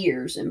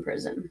 years in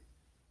prison.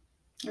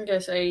 I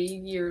guess 80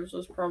 years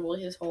was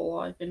probably his whole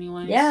life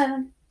anyways.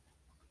 Yeah.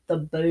 The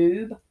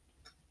boob.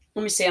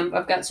 Let me see.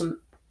 I've got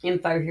some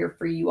info here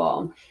for you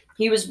all.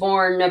 He was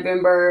born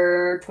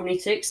November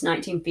 26,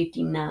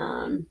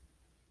 1959.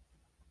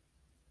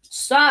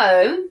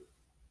 So,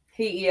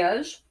 he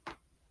is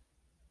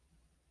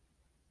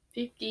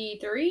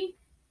 53?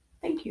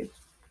 Thank you.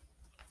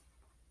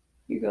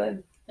 You're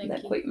good.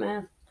 Thank you. Quick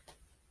math.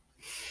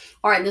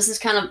 All right, this is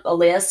kind of a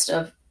list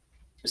of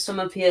some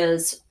of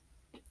his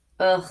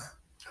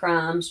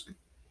crimes.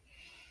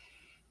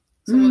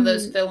 Some of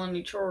those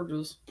felony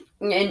charges.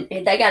 And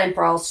they got him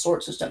for all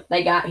sorts of stuff.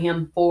 They got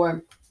him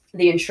for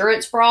the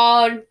insurance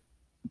fraud.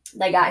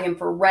 They got him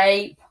for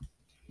rape.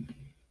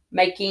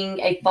 Making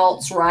a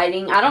false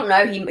writing. I don't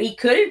know. He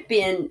could have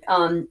been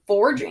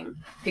forging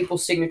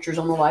people's signatures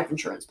on the life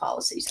insurance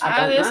policies.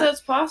 I guess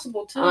that's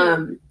possible,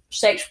 too.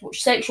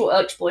 Sexual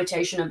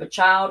exploitation of a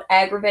child.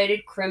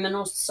 Aggravated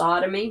criminal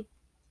sodomy.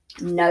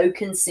 No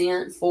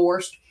consent.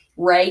 Forced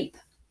rape.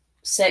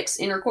 Sex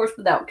intercourse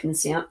without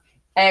consent.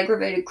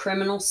 Aggravated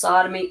criminal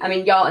sodomy. I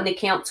mean, y'all, and the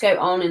counts go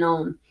on and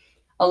on.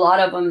 A lot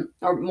of them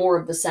are more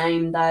of the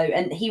same, though.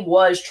 And he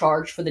was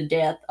charged for the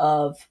death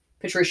of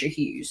Patricia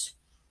Hughes.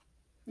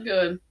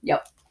 Good.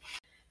 Yep.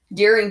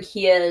 During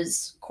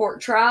his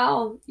court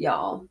trial,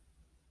 y'all,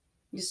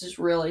 this is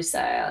really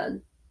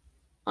sad.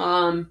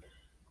 A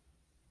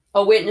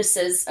witness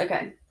says,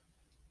 okay.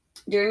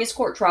 During his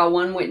court trial,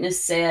 one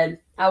witness said,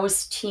 I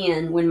was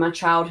 10 when my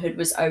childhood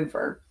was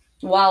over.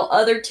 While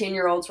other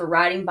 10-year-olds were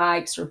riding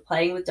bikes or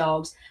playing with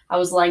dogs, I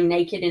was laying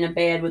naked in a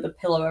bed with a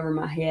pillow over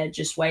my head,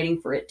 just waiting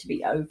for it to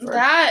be over.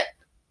 That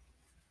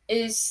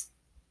is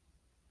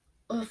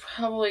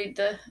probably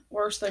the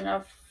worst thing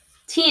I've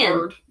 10.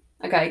 heard.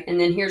 Okay, and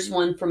then here's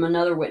one from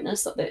another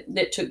witness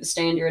that took the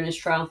stand during his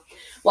trial.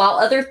 While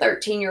other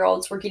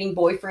 13-year-olds were getting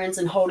boyfriends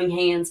and holding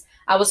hands,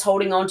 I was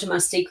holding on to my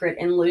secret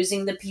and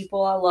losing the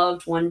people I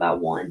loved one by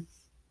one.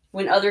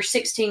 When other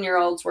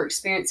 16-year-olds were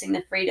experiencing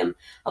the freedom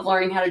of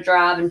learning how to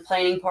drive and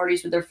planning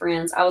parties with their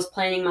friends, I was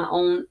planning my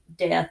own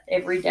death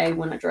every day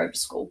when I drove to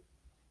school.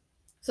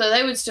 So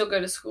they would still go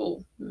to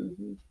school.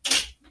 Mm-hmm.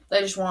 They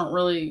just weren't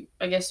really,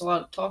 I guess, allowed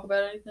to talk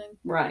about anything.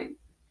 Right.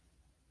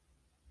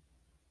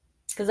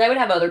 Because they would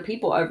have other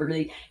people over.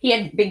 He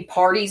had big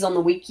parties on the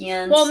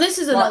weekends. Well, this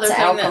is another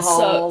thing that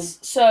sucks.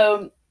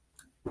 So,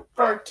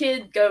 for a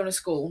kid going to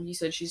school, you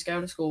said she's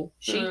going to school.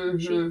 She.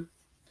 Mm-hmm.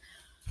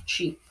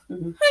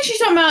 And she's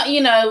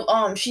talking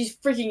about, she's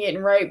freaking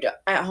getting raped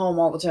at home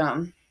all the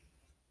time.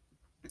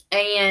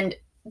 And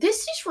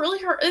this just really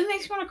hurt. It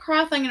makes me want to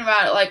cry thinking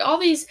about it. Like, all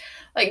these,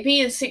 like,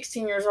 being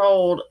 16 years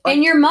old. Like,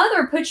 and your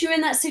mother put you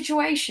in that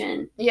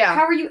situation. Yeah.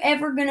 How are you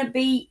ever going to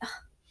be...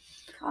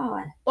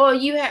 God. Well,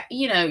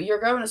 you're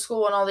going to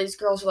school and all these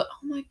girls are like,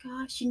 oh my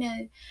gosh,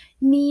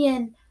 me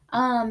and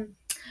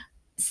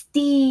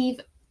Steve.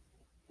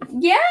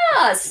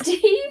 Yeah,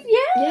 Steve. Yeah.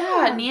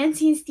 Yeah,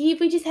 Nancy and Steve.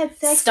 We just had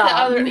sex.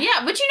 Stop.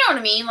 Yeah, but you know what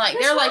I mean. Like,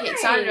 That's they're like right.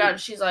 excited about it.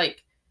 She's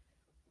like,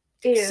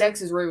 Ew.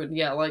 sex is ruined.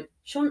 Yeah, like.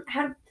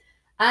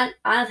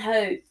 I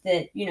hope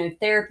that,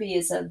 therapy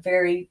is a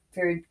very,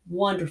 very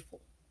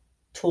wonderful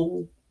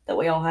tool that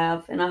we all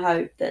have. And I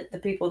hope that the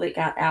people that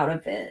got out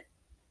of it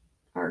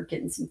are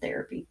getting some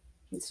therapy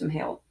and some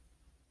help.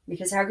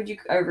 Because how could you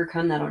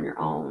overcome that on your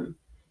own?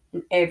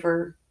 And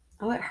ever,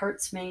 it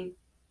hurts me.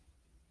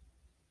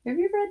 Have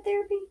you ever had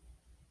therapy?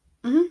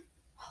 Mm-hmm.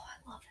 Oh,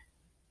 I love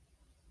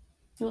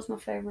it. It was my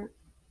favorite.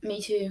 Me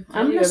too.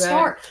 I'm going to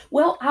start.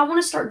 Well, I want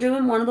to start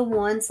doing one of the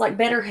ones like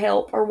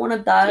BetterHelp or one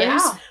of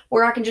those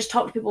where I can just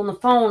talk to people on the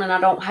phone and I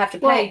don't have to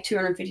pay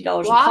 $250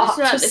 a pop. I was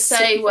about to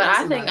say what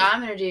I think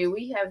I'm going to do.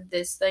 We have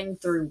this thing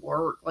through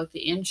work, like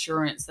the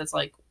insurance that's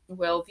like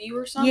Wellview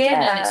or something,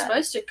 and it's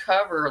supposed to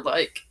cover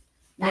like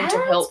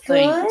mental health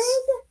things.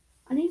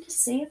 I need to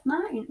see if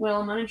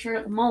I'm uninsured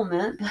at the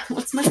moment, but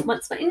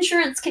once my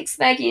insurance kicks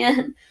back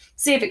in,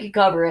 see if it can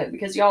cover it.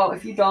 Because y'all,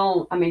 if you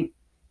don't,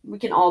 we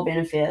can all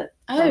benefit.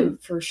 Oh,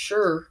 for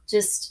sure.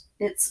 Just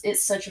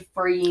it's such a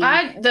freeing.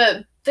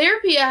 The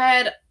therapy I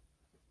had,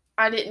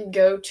 I didn't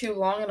go too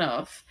long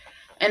enough,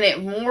 and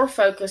it more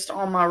focused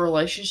on my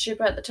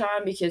relationship at the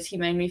time because he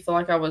made me feel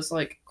like I was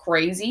like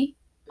crazy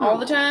all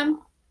the time.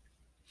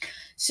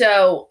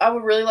 So I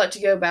would really like to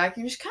go back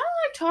and just kind of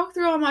like talk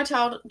through all my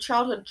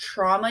childhood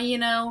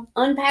trauma,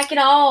 Unpack it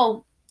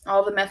all.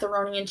 All the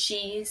macaroni and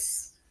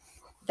cheese.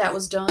 That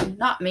was done.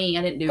 Not me.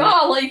 I didn't do it.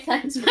 Golly,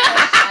 thanks for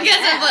I guess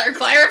I better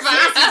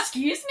clarify.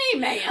 Excuse me,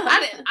 ma'am.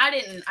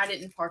 I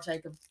didn't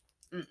partake of.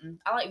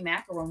 I like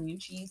macaroni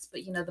and cheese,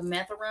 but the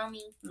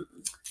macaroni.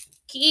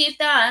 Keep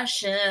that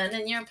shit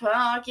in your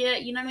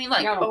pocket. You know what I mean?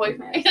 Like,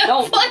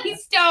 don't.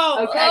 Please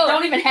don't. Okay,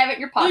 don't even have it in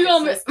your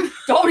pockets.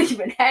 Don't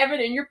even have it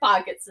in your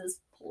pockets,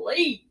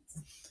 please.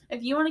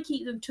 If you want to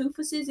keep them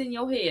toofuses in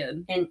your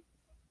head. And,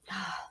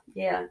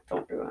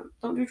 don't do it.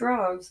 Don't do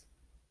drugs.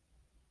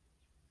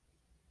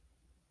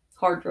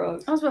 Hard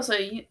drugs. I was about to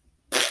say,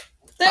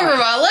 never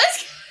mind.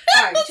 Let's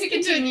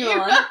continue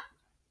on.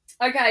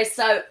 Okay,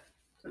 so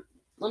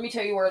let me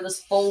tell you where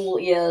this fool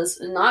is.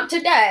 Not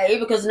today,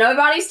 because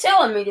nobody's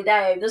telling me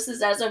today. This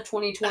is as of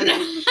 2020.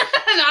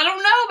 I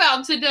don't know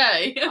about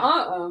today.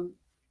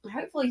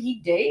 Hopefully he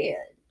did.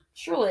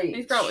 Surely.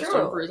 He's probably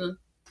still in prison.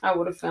 I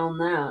would have found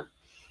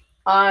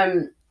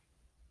that.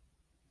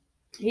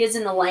 He is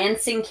in the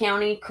Lansing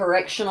County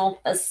Correctional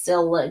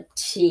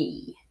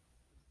Facility.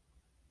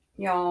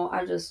 Y'all,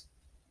 it's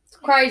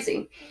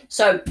crazy.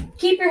 So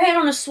keep your head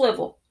on a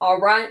swivel, all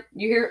right?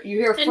 You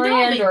hear a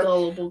friend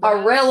or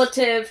a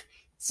relative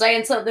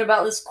saying something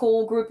about this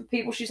cool group of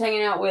people she's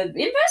hanging out with.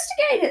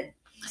 Investigate it.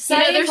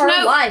 Save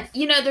her life.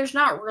 There's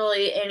not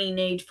really any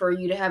need for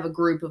you to have a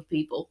group of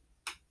people.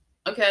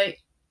 Okay?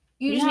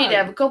 You just need to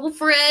have a couple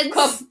friends.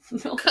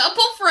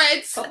 Couple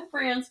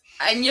friends.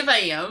 And your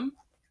fam.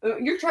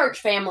 Your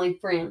church family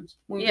friends.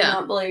 We do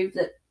not believe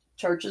that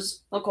church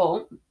is a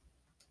cult.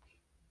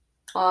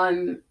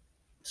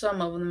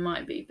 Some of them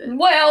might be, but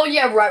well,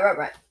 yeah,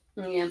 right.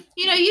 Yeah.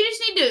 You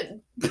just need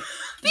to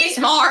be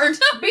smart.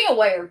 Be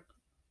aware.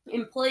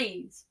 And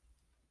please,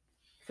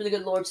 for the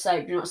good Lord's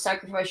sake, do not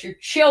sacrifice your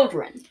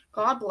children.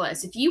 God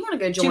bless. If you want to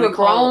go join to a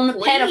grown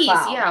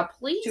pedophile. Yeah,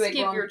 please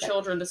give your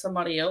children to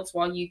somebody else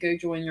while you go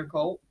join your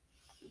cult.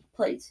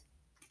 Please.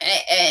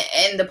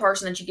 And the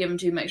person that you give them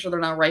to, make sure they're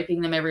not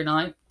raping them every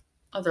night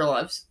of their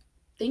lives.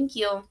 Thank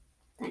you.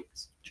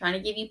 Thanks. Trying to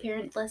give you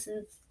parent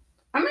lessons.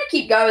 I'm going to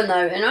keep going,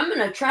 though, and I'm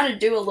going to try to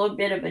do a little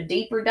bit of a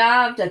deeper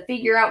dive to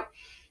figure out,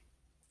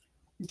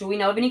 do we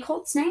know of any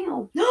cults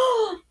now?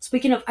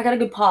 Speaking of, I got a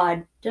good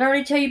pod. Did I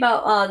already tell you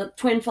about the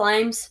Twin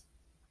Flames?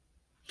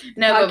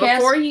 No, podcast? But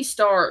before you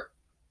start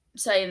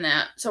saying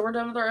that, so we're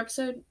done with our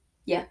episode?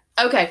 Yeah.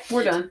 Okay.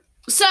 We're done.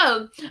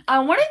 So, I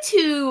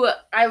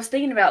was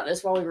thinking about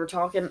this while we were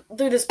talking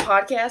through this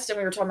podcast, and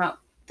we were talking about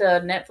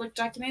the Netflix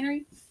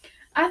documentary.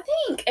 I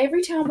think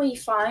every time we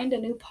find a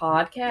new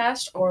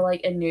podcast or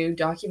like a new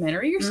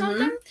documentary or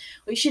something,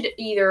 we should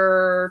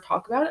either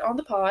talk about it on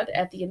the pod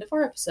at the end of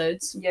our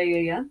episodes.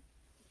 Yeah.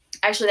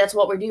 Actually, that's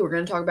what we do. We're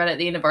going to talk about it at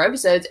the end of our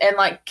episodes and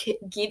like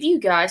give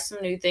you guys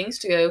some new things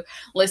to go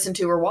listen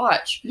to or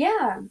watch.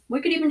 Yeah. We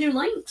could even do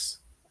links.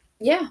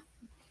 Yeah.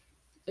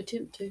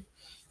 Attempt to.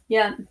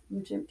 Yeah.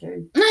 Attempt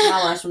to.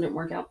 My last one didn't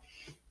work out.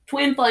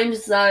 Twin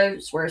Flames, though,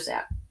 is where it's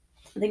at.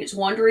 I think it's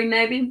Wondery,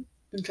 maybe.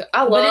 Okay.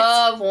 I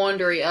love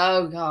Wondery.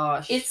 Oh,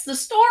 gosh. It's the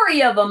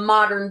story of a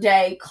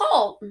modern-day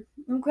cult.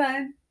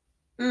 Okay?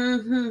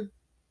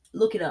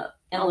 Look it up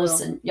and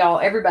listen. Y'all,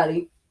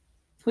 everybody.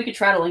 We could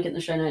try to link it in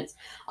the show notes.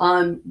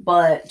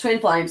 But Twin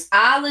Flames,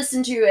 I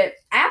listened to it.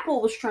 Apple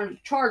was trying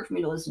to charge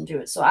me to listen to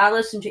it, so I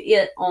listened to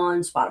it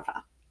on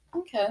Spotify.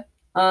 Okay.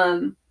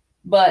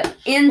 But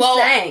insane.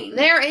 Well,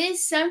 there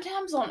is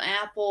sometimes on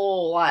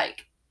Apple,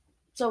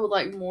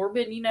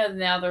 Morbid,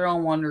 now they're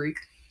on Wondery.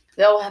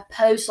 They'll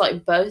post,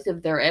 both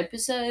of their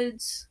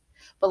episodes,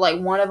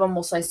 but, one of them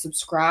will say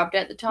subscribed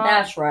at the top.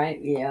 That's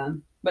right, yeah.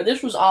 But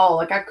this was all,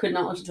 I could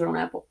not listen to it on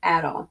Apple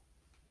at all.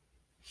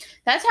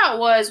 That's how it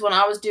was when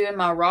I was doing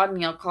my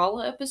Rodney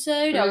Alcala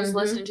episode. I was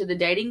listening to the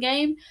dating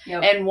game,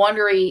 and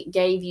Wondery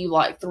gave you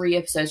like 3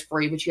 episodes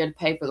free, but you had to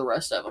pay for the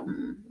rest of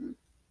them.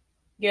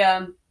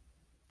 Yeah.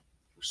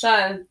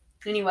 So,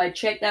 anyway,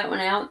 check that one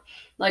out.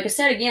 Like I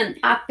said again,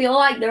 I feel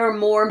like there are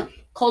more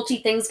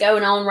culty things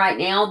going on right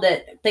now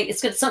that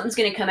something's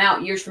going to come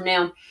out years from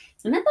now.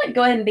 And I'd like to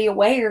go ahead and be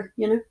aware,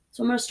 you know.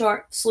 So I'm going to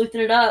start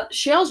sleuthing it up.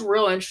 Shell's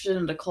real interested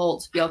in the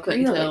cults, if y'all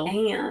couldn't tell.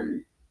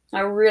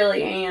 I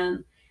really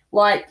am.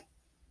 Like,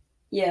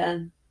 yeah.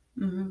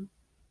 Mm-hmm.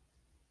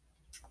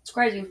 It's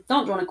crazy.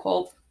 Don't join a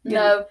cult.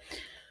 No.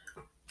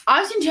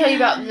 I can tell you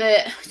about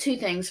the 2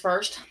 things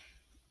first.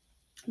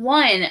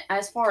 One,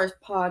 as far as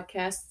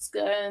podcasts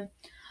go,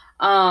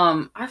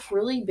 I've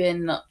really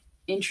been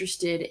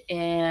interested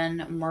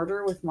in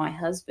Murder with My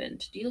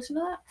Husband. Do you listen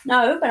to that?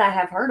 No, but I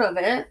have heard of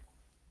it.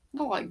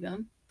 I like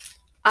them.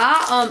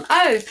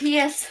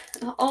 P.S.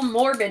 On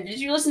Morbid, did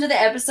you listen to the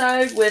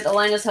episode with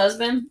Elena's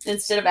husband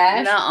instead of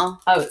Ash? Nuh-uh.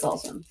 Oh, it's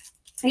awesome.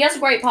 He has a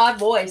great pod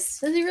voice.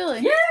 Does he really?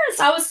 Yes,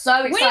 I was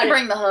so excited. We need to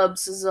bring the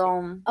Hubs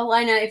on.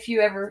 Elena, if you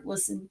ever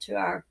listen to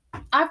our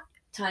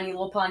tiny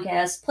little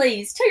podcast,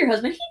 please tell your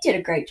husband he did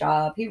a great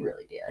job. He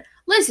really did.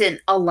 Listen,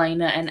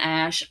 Elena and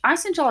Ash, I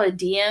sent y'all a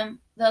DM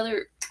the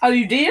other... Oh,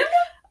 you did?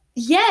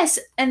 Yes,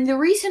 and the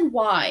reason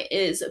why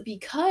is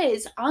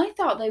because I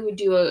thought they would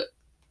do a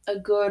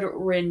good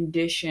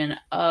rendition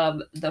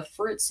of the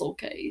Fritzl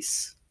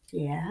case.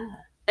 Yeah.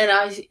 And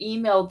I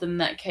emailed them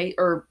that case,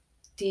 or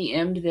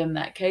DM'd them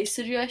that case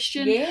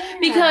suggestion. Yeah.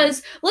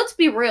 Because, let's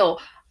be real,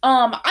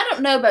 I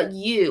don't know about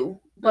you,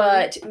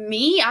 but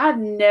me, I've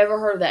never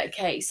heard of that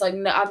case. Like,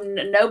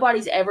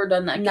 nobody's ever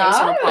done that case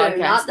on a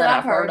podcast that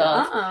I've heard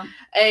of.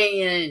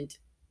 And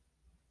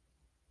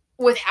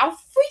with how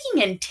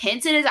freaking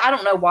intense it is, I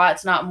don't know why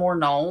it's not more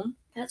known.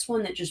 That's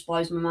one that just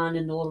blows my mind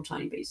into little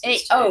tiny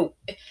pieces.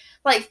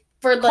 Like,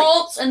 for the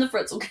cults and the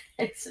Fritzl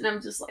case, and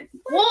I'm just like,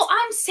 what? Well,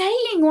 I'm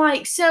saying,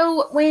 like,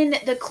 so when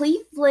the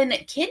Cleveland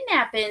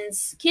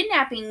kidnappings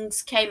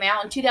came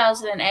out in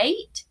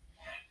 2008,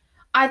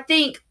 I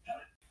think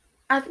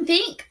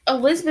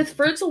Elizabeth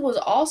Fritzl was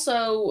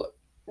also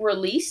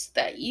released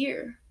that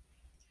year.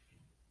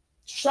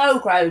 So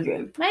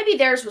crazy. Maybe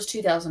theirs was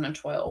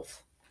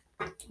 2012.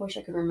 I wish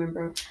I could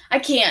remember. I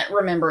can't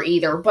remember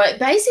either, but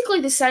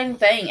basically the same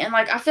thing. And,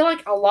 like, I feel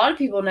like a lot of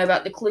people know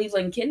about the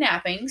Cleveland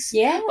kidnappings.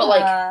 Yeah. But,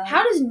 like,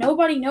 how does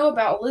nobody know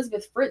about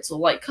Elizabeth Fritzl?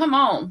 Like, come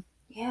on.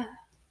 Yeah.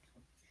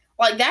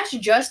 Like, that's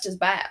just as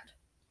bad.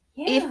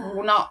 Yeah. If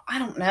not, I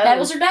don't know. That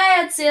was her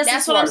dad, sis.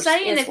 That's what I'm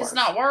saying, if it's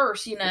not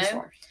worse, you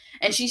know.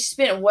 And she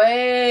spent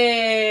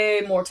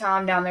way more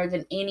time down there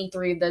than any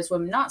 3 of those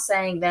women. Not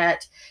saying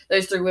that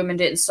those 3 women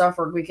didn't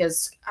suffer,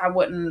 because I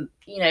wouldn't,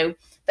 you know,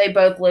 they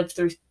both lived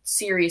through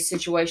serious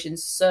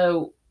situations.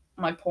 So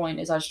my point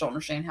is, I just don't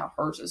understand how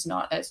hers is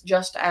not as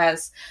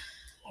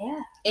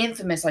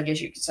infamous, I guess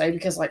you could say,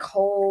 because, like,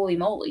 holy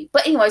moly.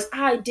 But anyways,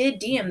 I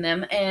did DM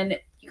them, and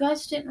you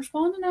guys didn't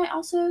respond, and I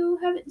also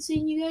haven't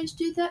seen you guys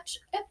do that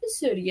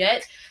episode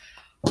yet.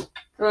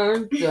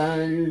 No,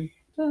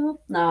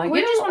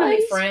 we just want to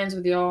be friends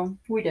with y'all.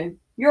 We do.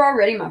 You're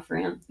already my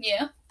friend.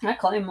 Yeah. I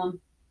claim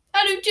them.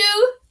 I do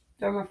too.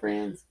 They're my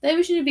friends. They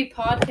wish you to be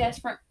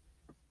podcast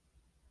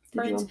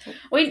friends.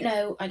 Wait,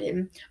 no, I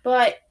didn't.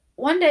 But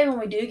one day when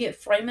we do get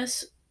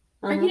famous,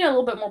 or, you know, a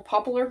little bit more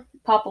popular,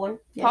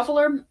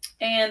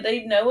 and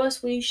they know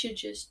us, we should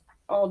just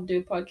all do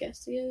a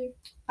podcast together.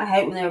 I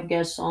hate when they have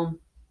guests on.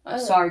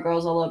 Sorry,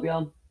 girls, I love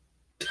y'all.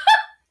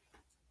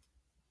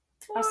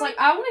 I was like,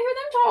 I want to hear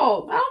them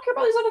talk. I don't care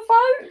about these other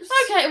folks.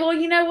 Okay, well,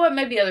 you know what?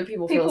 Maybe other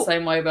people feel the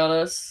same way about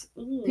us.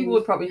 People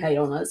would probably hate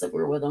on us if we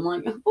were with them.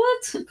 Like,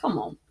 what? Come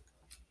on.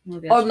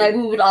 Or maybe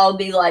we would all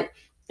be like,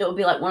 it would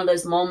be like one of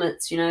those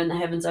moments, you know, and the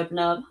heavens open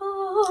up.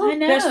 Oh, I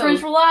know. Best friends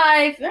for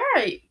life.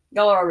 Right.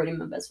 Y'all are already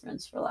my best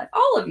friends for life.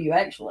 All of you,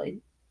 actually.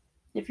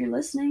 If you're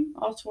listening.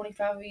 All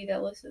 25 of you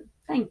that listen.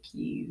 Thank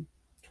you.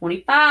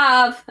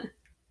 25.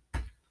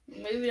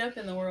 Moving up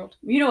in the world.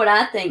 You know what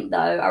I think, though?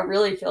 I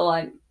really feel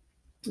like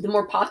the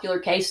more popular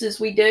cases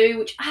we do,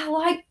 which I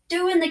like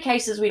doing the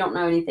cases we don't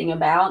know anything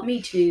about.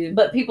 Me too.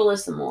 But people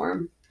listen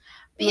more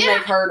when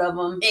they've heard of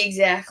them.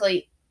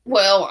 Exactly.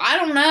 Well, I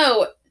don't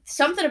know.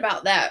 Something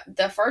about that.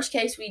 The first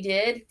case we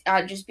did,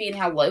 just being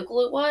how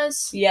local it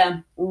was.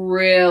 Yeah.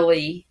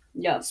 Really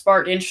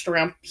sparked interest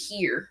around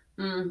here.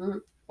 Mm-hmm.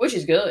 Which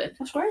is good.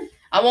 That's great.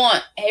 I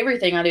want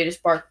everything I do to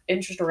spark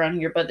interest around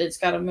here, but it's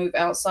got to move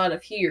outside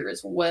of here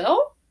as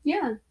well.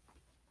 Yeah.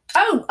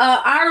 Oh,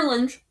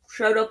 Ireland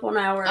showed up on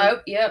our...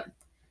 Oh, yep.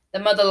 The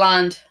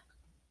motherland.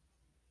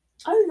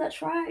 Oh,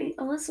 that's right.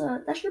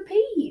 Alyssa, that's your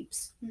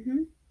peeps.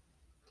 Mm-hmm.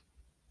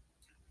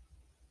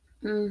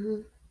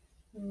 Mm-hmm.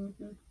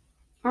 Mm-hmm.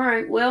 All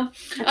right, well,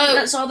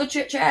 that's all the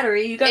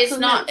chit-chattery. You got it's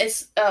not,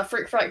 it's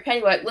Frick Frack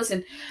Paddywhack.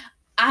 Listen,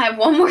 I have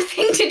one more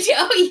thing to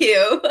tell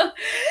you.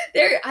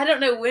 I don't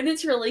know when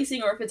it's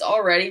releasing or if it's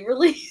already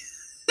released.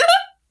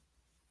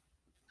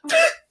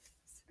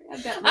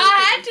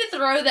 I had to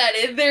throw that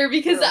in there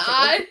because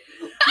I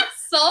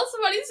saw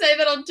somebody say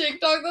that on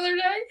TikTok the other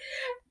day.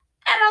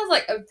 I was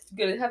like, I'm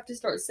gonna have to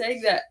start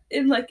saying that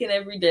in like in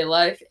everyday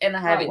life, and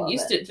I haven't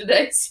used it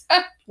today.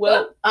 So.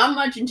 Well, I'm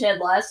watching Ted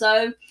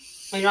Lasso.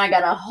 You know, I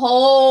got a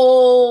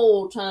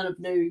whole ton of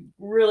new,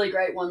 really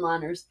great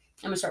one-liners.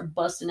 I'm gonna start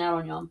busting out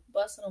on y'all.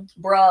 Busting them.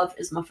 Bruv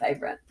is my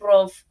favorite.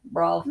 Bruv.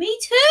 Me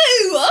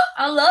too.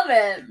 I love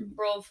it.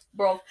 Bruv.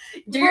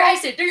 Do your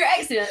accent.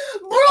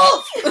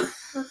 Bruv.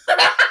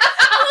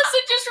 Alyssa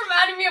just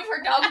reminded me of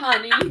her dog,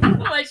 Honey.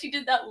 The way she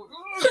did that.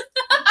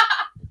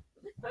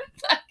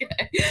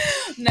 Okay.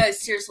 No,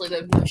 seriously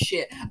though, no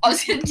shit. I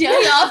was gonna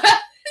tell y'all about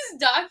this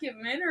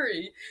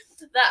documentary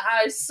that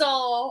I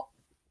saw.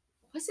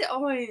 Was it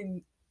on?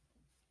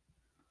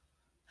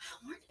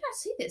 Where did I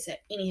see this at?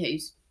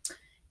 Anywho's.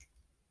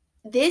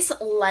 This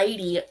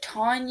lady,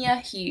 Tanya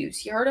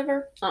Hughes. You heard of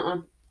her?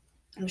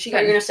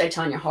 You're gonna say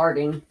Tanya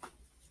Harding.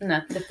 No.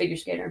 The figure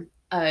skater.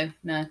 Oh,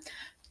 no.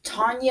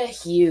 Tanya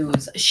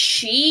Hughes.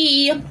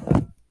 She.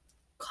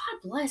 God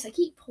bless. I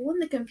keep pulling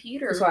the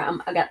computer. Sorry,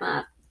 I got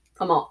my.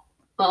 I'm all.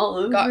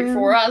 Got your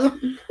 4 eyes.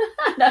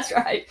 That's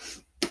right.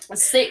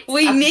 6.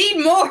 We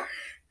need more.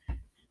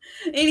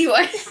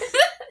 Anyway.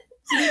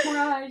 6 more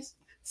eyes.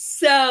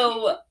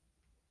 So.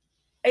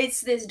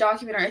 It's this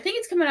documentary. I think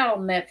it's coming out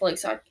on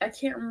Netflix. I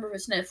can't remember if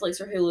it's Netflix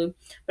or Hulu.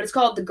 But it's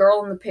called The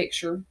Girl in the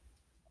Picture.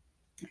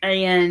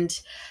 And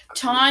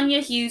Tanya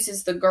Hughes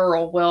is the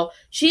girl. Well,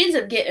 she ends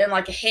up getting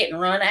like a hit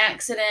and run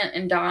accident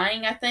and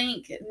dying, I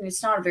think. And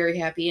it's not a very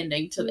happy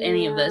ending to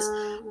any of this.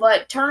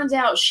 But turns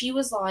out she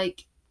was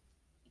like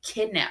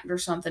kidnapped or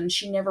something.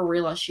 She never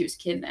realized she was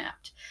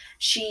kidnapped.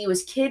 She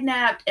was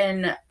kidnapped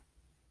and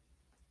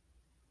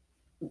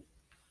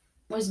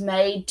was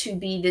made to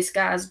be this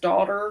guy's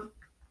daughter.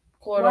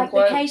 Quote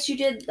unquote. The case you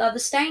did, the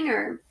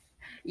Stainer.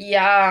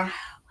 Yeah.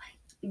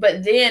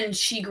 But then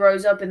she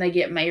grows up and they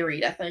get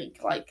married, I think.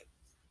 Like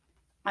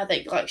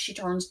she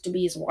turns to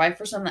be his wife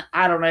or something.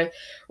 I don't know.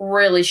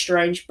 Really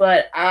strange.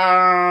 But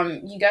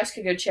you guys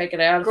could go check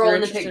it out. Girl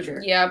in the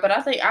Picture. Yeah, but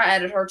I think I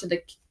added her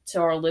to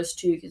our list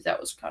too because that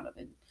was kind of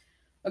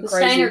a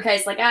crazy Stainer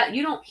case. Like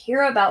you don't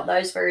hear about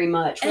those very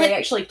much. Where they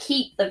actually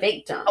keep the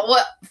victim.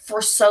 What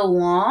for so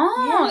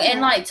long? Yeah.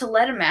 And like to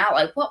let him out.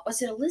 Like what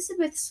was it?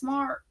 Elizabeth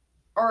Smart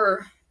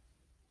or?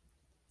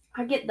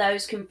 I get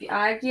those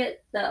I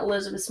get the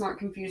Elizabeth Smart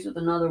confused with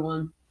another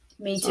one.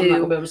 Me too. I'm not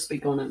gonna be able to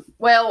speak on it.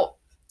 Well,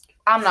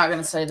 I'm not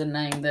gonna say the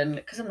name then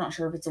because I'm not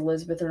sure if it's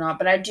Elizabeth or not.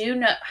 But I do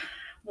know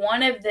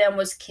one of them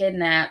was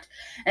kidnapped,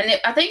 and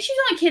I think she's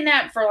only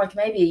kidnapped for like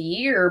maybe a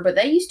year. But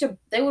they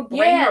would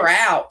bring her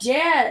out.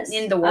 Yes.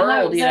 In the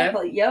world,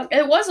 exactly. You know. Yep.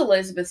 It was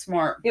Elizabeth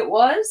Smart. It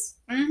was.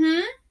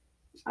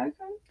 Mm-hmm. Okay.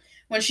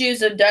 When she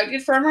was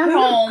abducted from her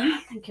home. Who am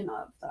I thinking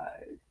of though?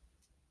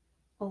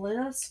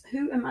 Liz?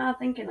 Who am I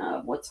thinking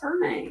of? What's her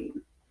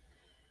name?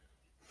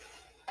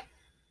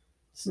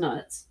 It's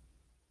nuts.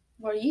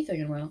 What are you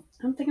thinking about?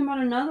 I'm thinking about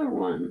another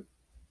one.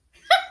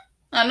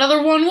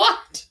 Another one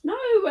what? No,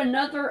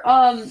 another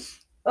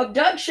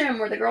abduction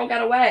where the girl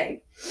got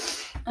away.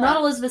 Not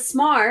Elizabeth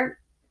Smart.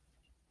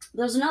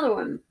 There's another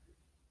one.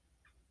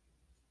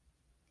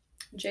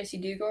 J.C.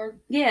 Dugard?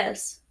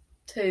 Yes.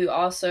 Too.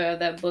 Also have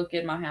that book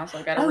in my house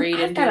I've got to read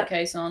and do a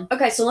case on.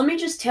 Okay, so let me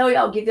just tell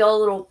y'all, give y'all a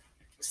little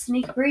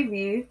sneak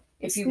preview,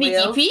 if you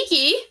will.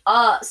 Sneaky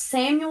peeky.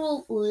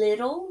 Samuel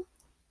Little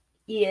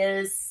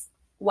is,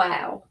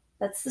 wow.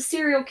 That's the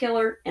serial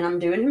killer, and I'm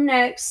doing him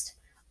next.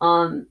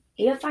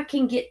 If I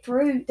can get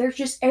through, there's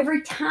just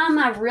every time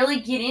I really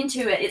get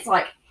into it, it's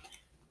like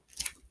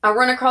I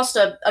run across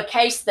a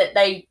case that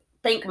they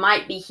think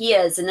might be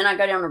his, and then I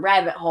go down a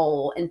rabbit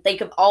hole and think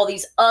of all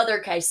these other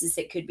cases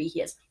that could be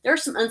his. There are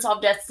some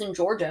unsolved deaths in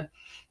Georgia,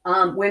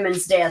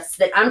 women's deaths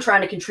that I'm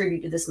trying to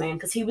contribute to this man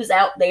because he was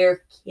out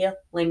there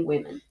killing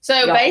women.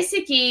 So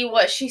basically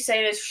what she's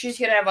saying is she's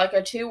going to have like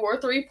a 2 or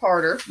 3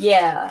 parter.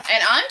 Yeah.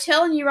 And I'm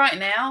telling you right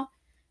now,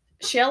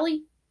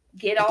 Shelly,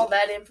 get all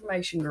that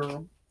information,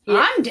 girl.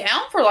 Yeah. I'm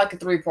down for like a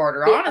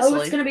 3-parter, honestly. Oh,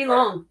 it's going to be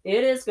long.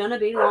 It is going to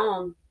be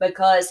long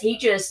because he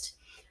just,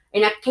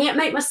 and I can't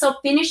make myself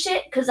finish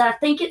it because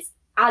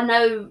I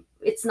know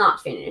it's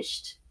not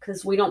finished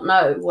because we don't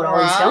know what all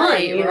he's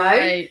done, you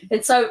know?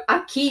 And so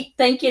I keep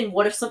thinking,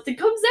 what if something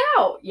comes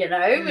out, you know?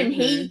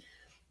 Mm-hmm.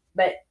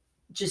 But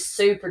just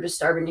super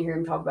disturbing to hear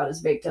him talk about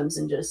his victims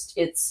and just,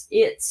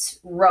 it's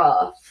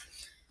rough.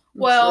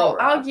 Well,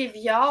 I'll give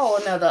y'all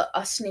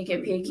a sneaky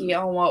peeky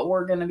on what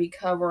we're going to be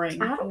covering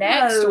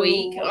next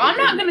week. I'm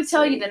not going to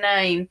tell you the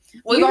name.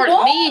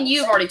 Me and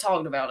you have already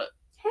talked about it.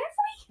 Have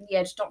we?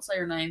 Yeah, just don't say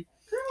her name.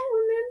 I don't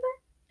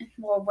remember.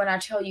 Well, when I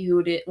tell you who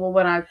it is,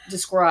 when I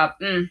describe,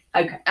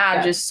 okay,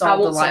 I just saw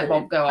the light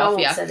bulb go off.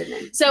 Yeah. Say the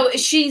name. So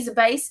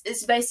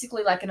it's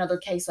basically like another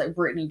case like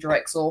Brittany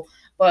Drexel,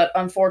 but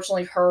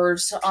unfortunately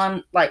hers,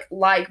 like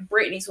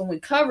Brittany's when we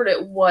covered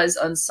it, was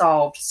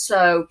unsolved.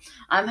 So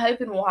I'm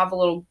hoping we'll have a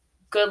little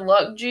good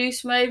luck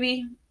juice,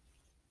 maybe.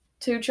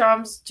 Two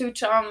chimes. I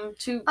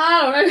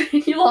don't know.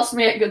 You lost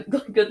me at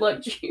good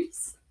luck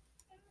juice.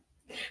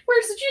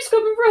 Where's the juice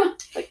coming from?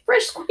 Like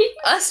fresh squeeze?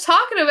 Us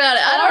talking about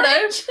it. I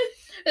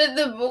don't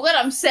know. What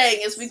I'm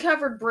saying is we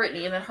covered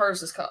Brittany and then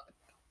hers is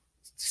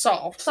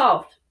solved.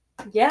 Solved.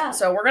 Yeah.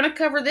 So we're gonna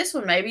cover this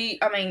one. Maybe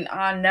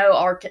I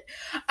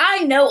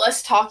know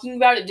us talking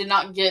about it did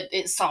not get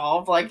it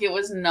solved. Like it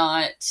was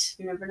not.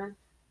 You never know.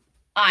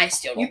 I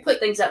still don't. You put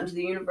things out into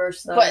the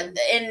universe, though. But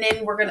and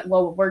then we're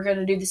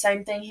gonna do the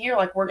same thing here.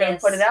 Like we're gonna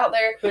put it out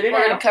there. We're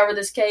gonna cover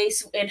this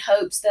case in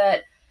hopes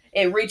that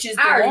it reaches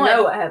the one. I already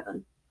know what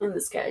happened in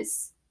this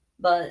case,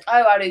 but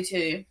I do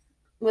too.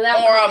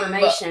 Without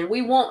confirmation,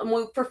 we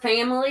want for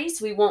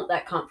families. We want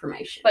that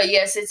confirmation. But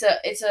yes,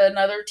 it's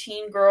another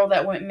teen girl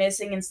that went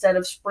missing instead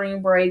of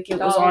spring break. It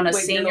was on a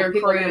senior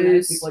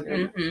cruise.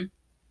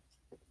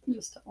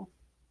 Just tell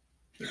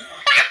them.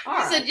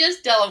 So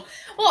just tell them.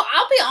 Well,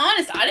 I'll be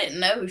honest. I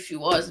didn't know who she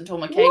was until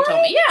McKay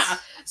told me. Yeah.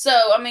 So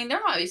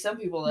there might be some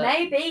people that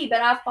maybe,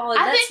 but I followed.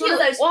 I think one of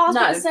those. Well, I was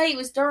going to say it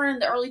was during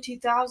the early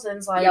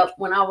 2000s. Like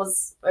when I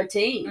was a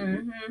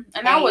teen,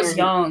 and I was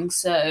young,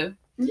 so.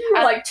 You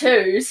were like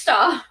 2.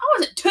 Stop. I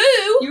wasn't 2.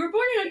 You were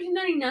born in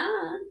 1999.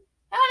 Oh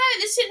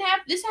no, this didn't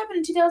happen. This happened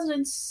in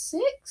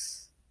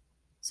 2006.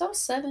 So I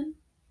was 7,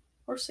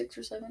 or 6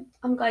 or 7.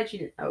 I'm glad you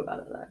didn't know about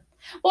it though.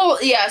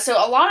 Well, yeah.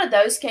 So a lot of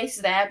those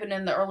cases that happened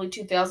in the early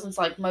 2000s,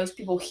 like most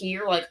people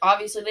here, like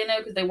obviously they know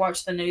because they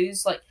watch the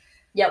news. Like,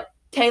 yep,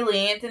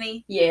 Kaylee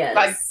Anthony. Yes.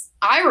 Like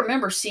I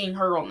remember seeing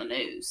her on the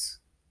news.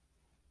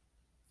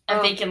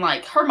 And thinking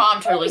like her mom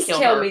totally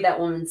killed her. Tell me that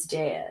woman's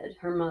dead.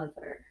 Her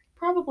mother.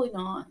 Probably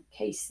not.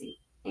 Casey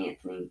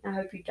Anthony, I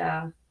hope you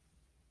die.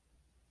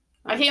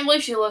 I can't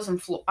believe she lives in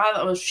Florida. I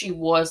thought she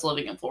was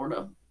living in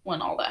Florida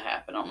when all that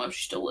happened. I don't know if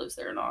she still lives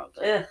there or not.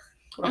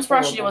 I'm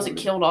surprised she wasn't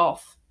killed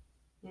off.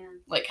 Yeah.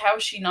 Like, how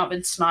has she not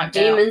been sniped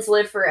out? Demons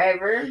live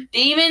forever.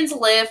 Demons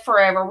live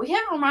forever. We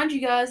haven't reminded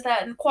you guys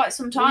that in quite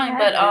some time,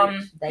 but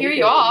here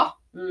you are.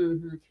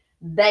 Mm-hmm.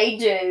 They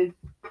do.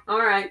 All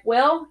right.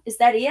 Well, is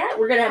that it?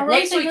 We're gonna have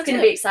next week's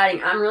gonna be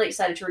exciting. I'm really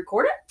excited to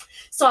record it.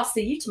 So I'll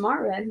see you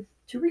tomorrow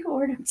to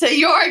record. So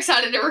you're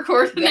excited to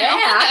record now?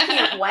 Yeah, I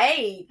can't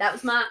wait. That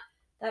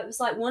was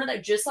like one of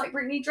those, just like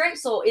Brittany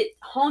Drexel. It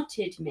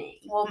haunted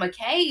me. Well, when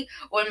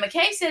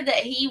McKay said that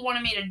he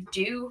wanted me to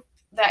do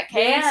that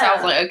case, I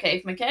was like, okay,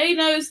 if McKay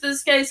knows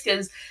this case,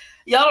 because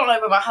y'all don't know,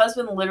 but my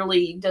husband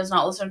literally does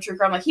not listen to true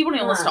crime. Like, he won't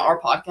even listen to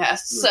our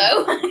podcast.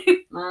 So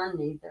mine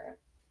neither.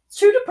 It's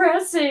too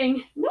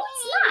depressing. No,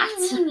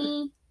 it's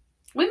not.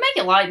 We make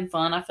it light and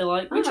fun. I feel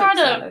like we try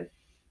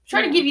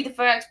to give you the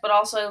facts, but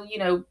also,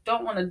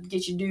 don't want to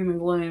get you doom and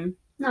gloom.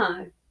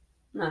 No.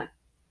 I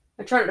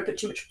try not to put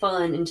too much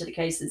fun into the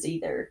cases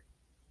either.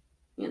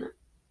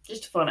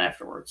 Just fun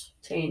afterwards.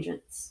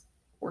 Tangents.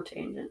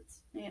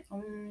 Yeah.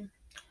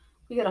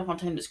 We get off on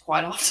tangents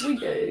quite often.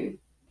 We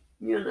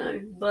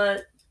do.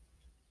 But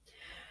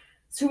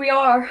it's who we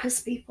are as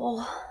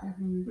people.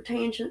 Mm-hmm.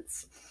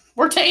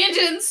 We're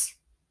tangents.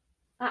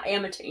 I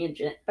am a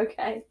tangent,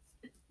 okay?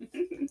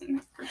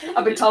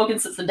 I've been talking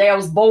since the day I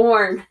was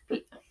born.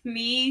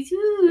 Me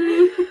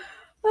too.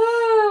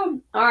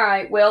 All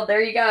right, well,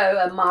 there you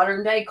go. A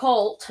modern day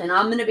cult. And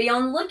I'm going to be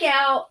on the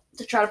lookout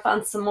to try to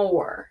find some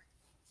more.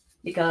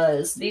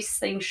 Because these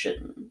things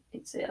shouldn't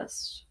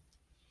exist.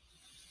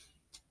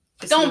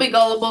 Don't be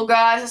gullible,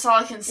 guys. That's all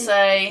I can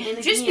say.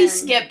 Just be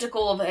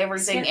skeptical of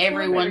everything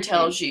everyone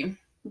tells you.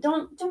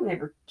 Don't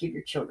ever give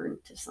your children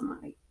to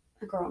somebody,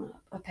 a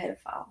grown-up, a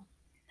pedophile.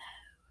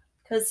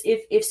 Because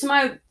if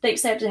somebody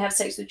thinks they have to have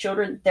sex with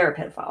children, they're a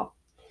pedophile.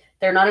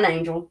 They're not an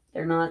angel.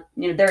 They're not,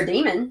 they're a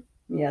demon.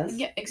 Yes.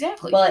 Yeah,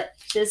 exactly. But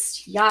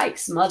just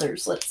yikes,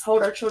 mothers. Let's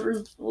hold our children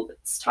a little bit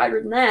tighter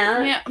than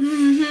that. Yeah.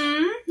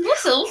 Mm-hmm.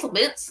 Just a little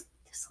bit.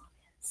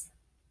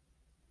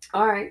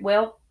 All right,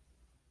 well.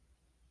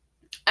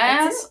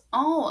 As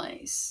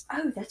always.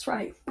 Oh, that's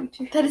right.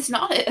 That is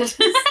not it.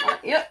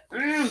 Yep.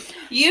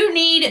 You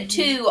need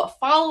to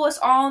follow us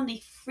on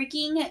the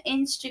freaking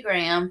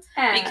Instagram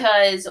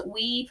because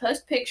we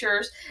post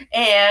pictures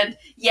and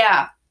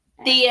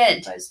the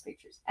end. Post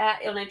pictures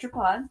at Il Nature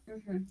Pod.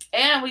 Mm-hmm.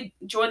 And we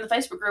joined the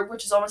Facebook group,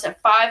 which is almost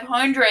at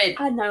 500.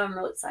 I know. I'm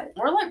really excited.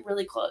 We're like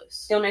really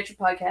close. Il Nature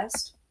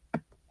Podcast.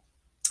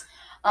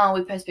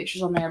 We post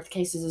pictures on there of the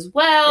cases as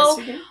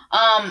well. Yes, we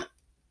do.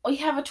 We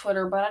have a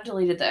Twitter, but I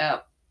deleted the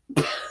app.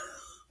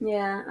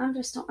 Yeah, I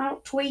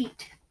don't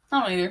tweet.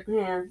 I don't either.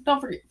 Yeah. Don't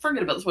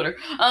forget about the Twitter.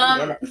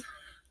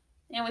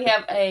 And we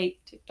have a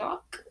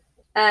TikTok.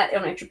 At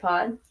Il Nature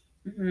Pod.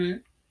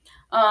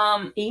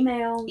 Mm-hmm.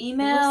 Email.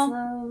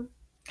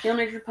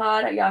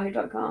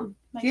 IlNaturePod@yahoo.com.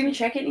 Do you even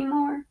check it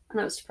anymore? I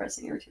know it's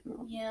depressing every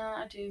time. Yeah,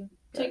 I do.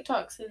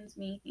 TikTok sends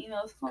me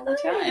emails all the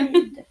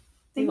time.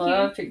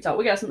 Love TikTok.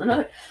 We got something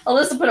other.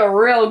 Alyssa put a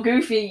real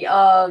goofy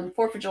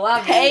 4th of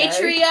July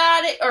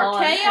patriotic or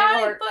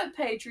chaotic, but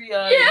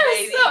patriotic. Yes,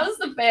 baby. That was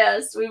the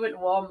best. We went to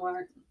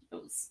Walmart.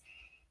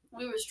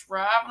 We was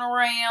driving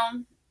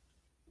around.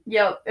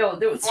 Yep, it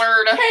was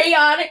Florida.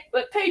 Chaotic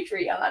but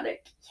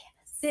patriotic.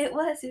 Yes, it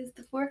was. It was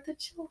the 4th of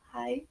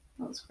July.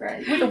 That was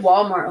great. We went to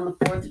Walmart on the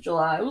 4th of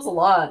July. It was a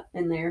lot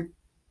in there.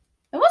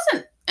 It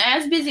wasn't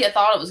as busy as I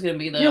thought it was going to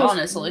be, though,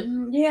 honestly.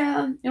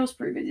 Yeah, it was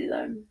pretty busy,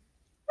 though.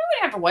 We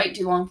wouldn't have to wait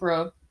too long for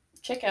a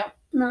checkout.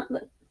 Not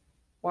the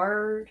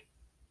word.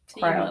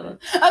 crowd.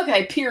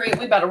 Okay, period.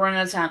 We about to run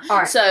out of time. All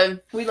right. So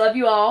We love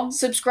you all.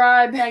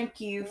 subscribe. Thank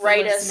you for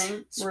Rate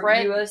listening.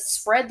 us.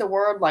 Spread the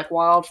word like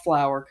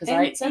wildflower. Because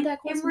I ain't said that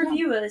quite and some time.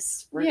 review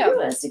us.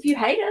 Review us. If you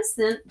hate us,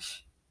 then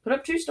put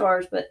up 2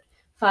 stars. But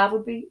 5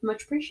 would be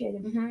much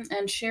appreciated.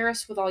 And share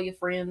us with all your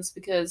friends,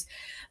 because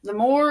the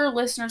more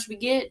listeners we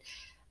get,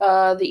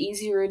 the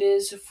easier it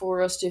is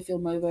for us to feel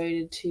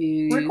motivated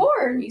to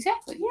record.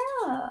 Exactly.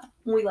 Yeah.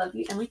 We love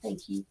you and we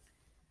thank you.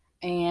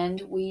 And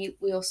we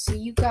will see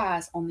you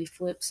guys on the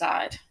flip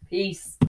side. Peace.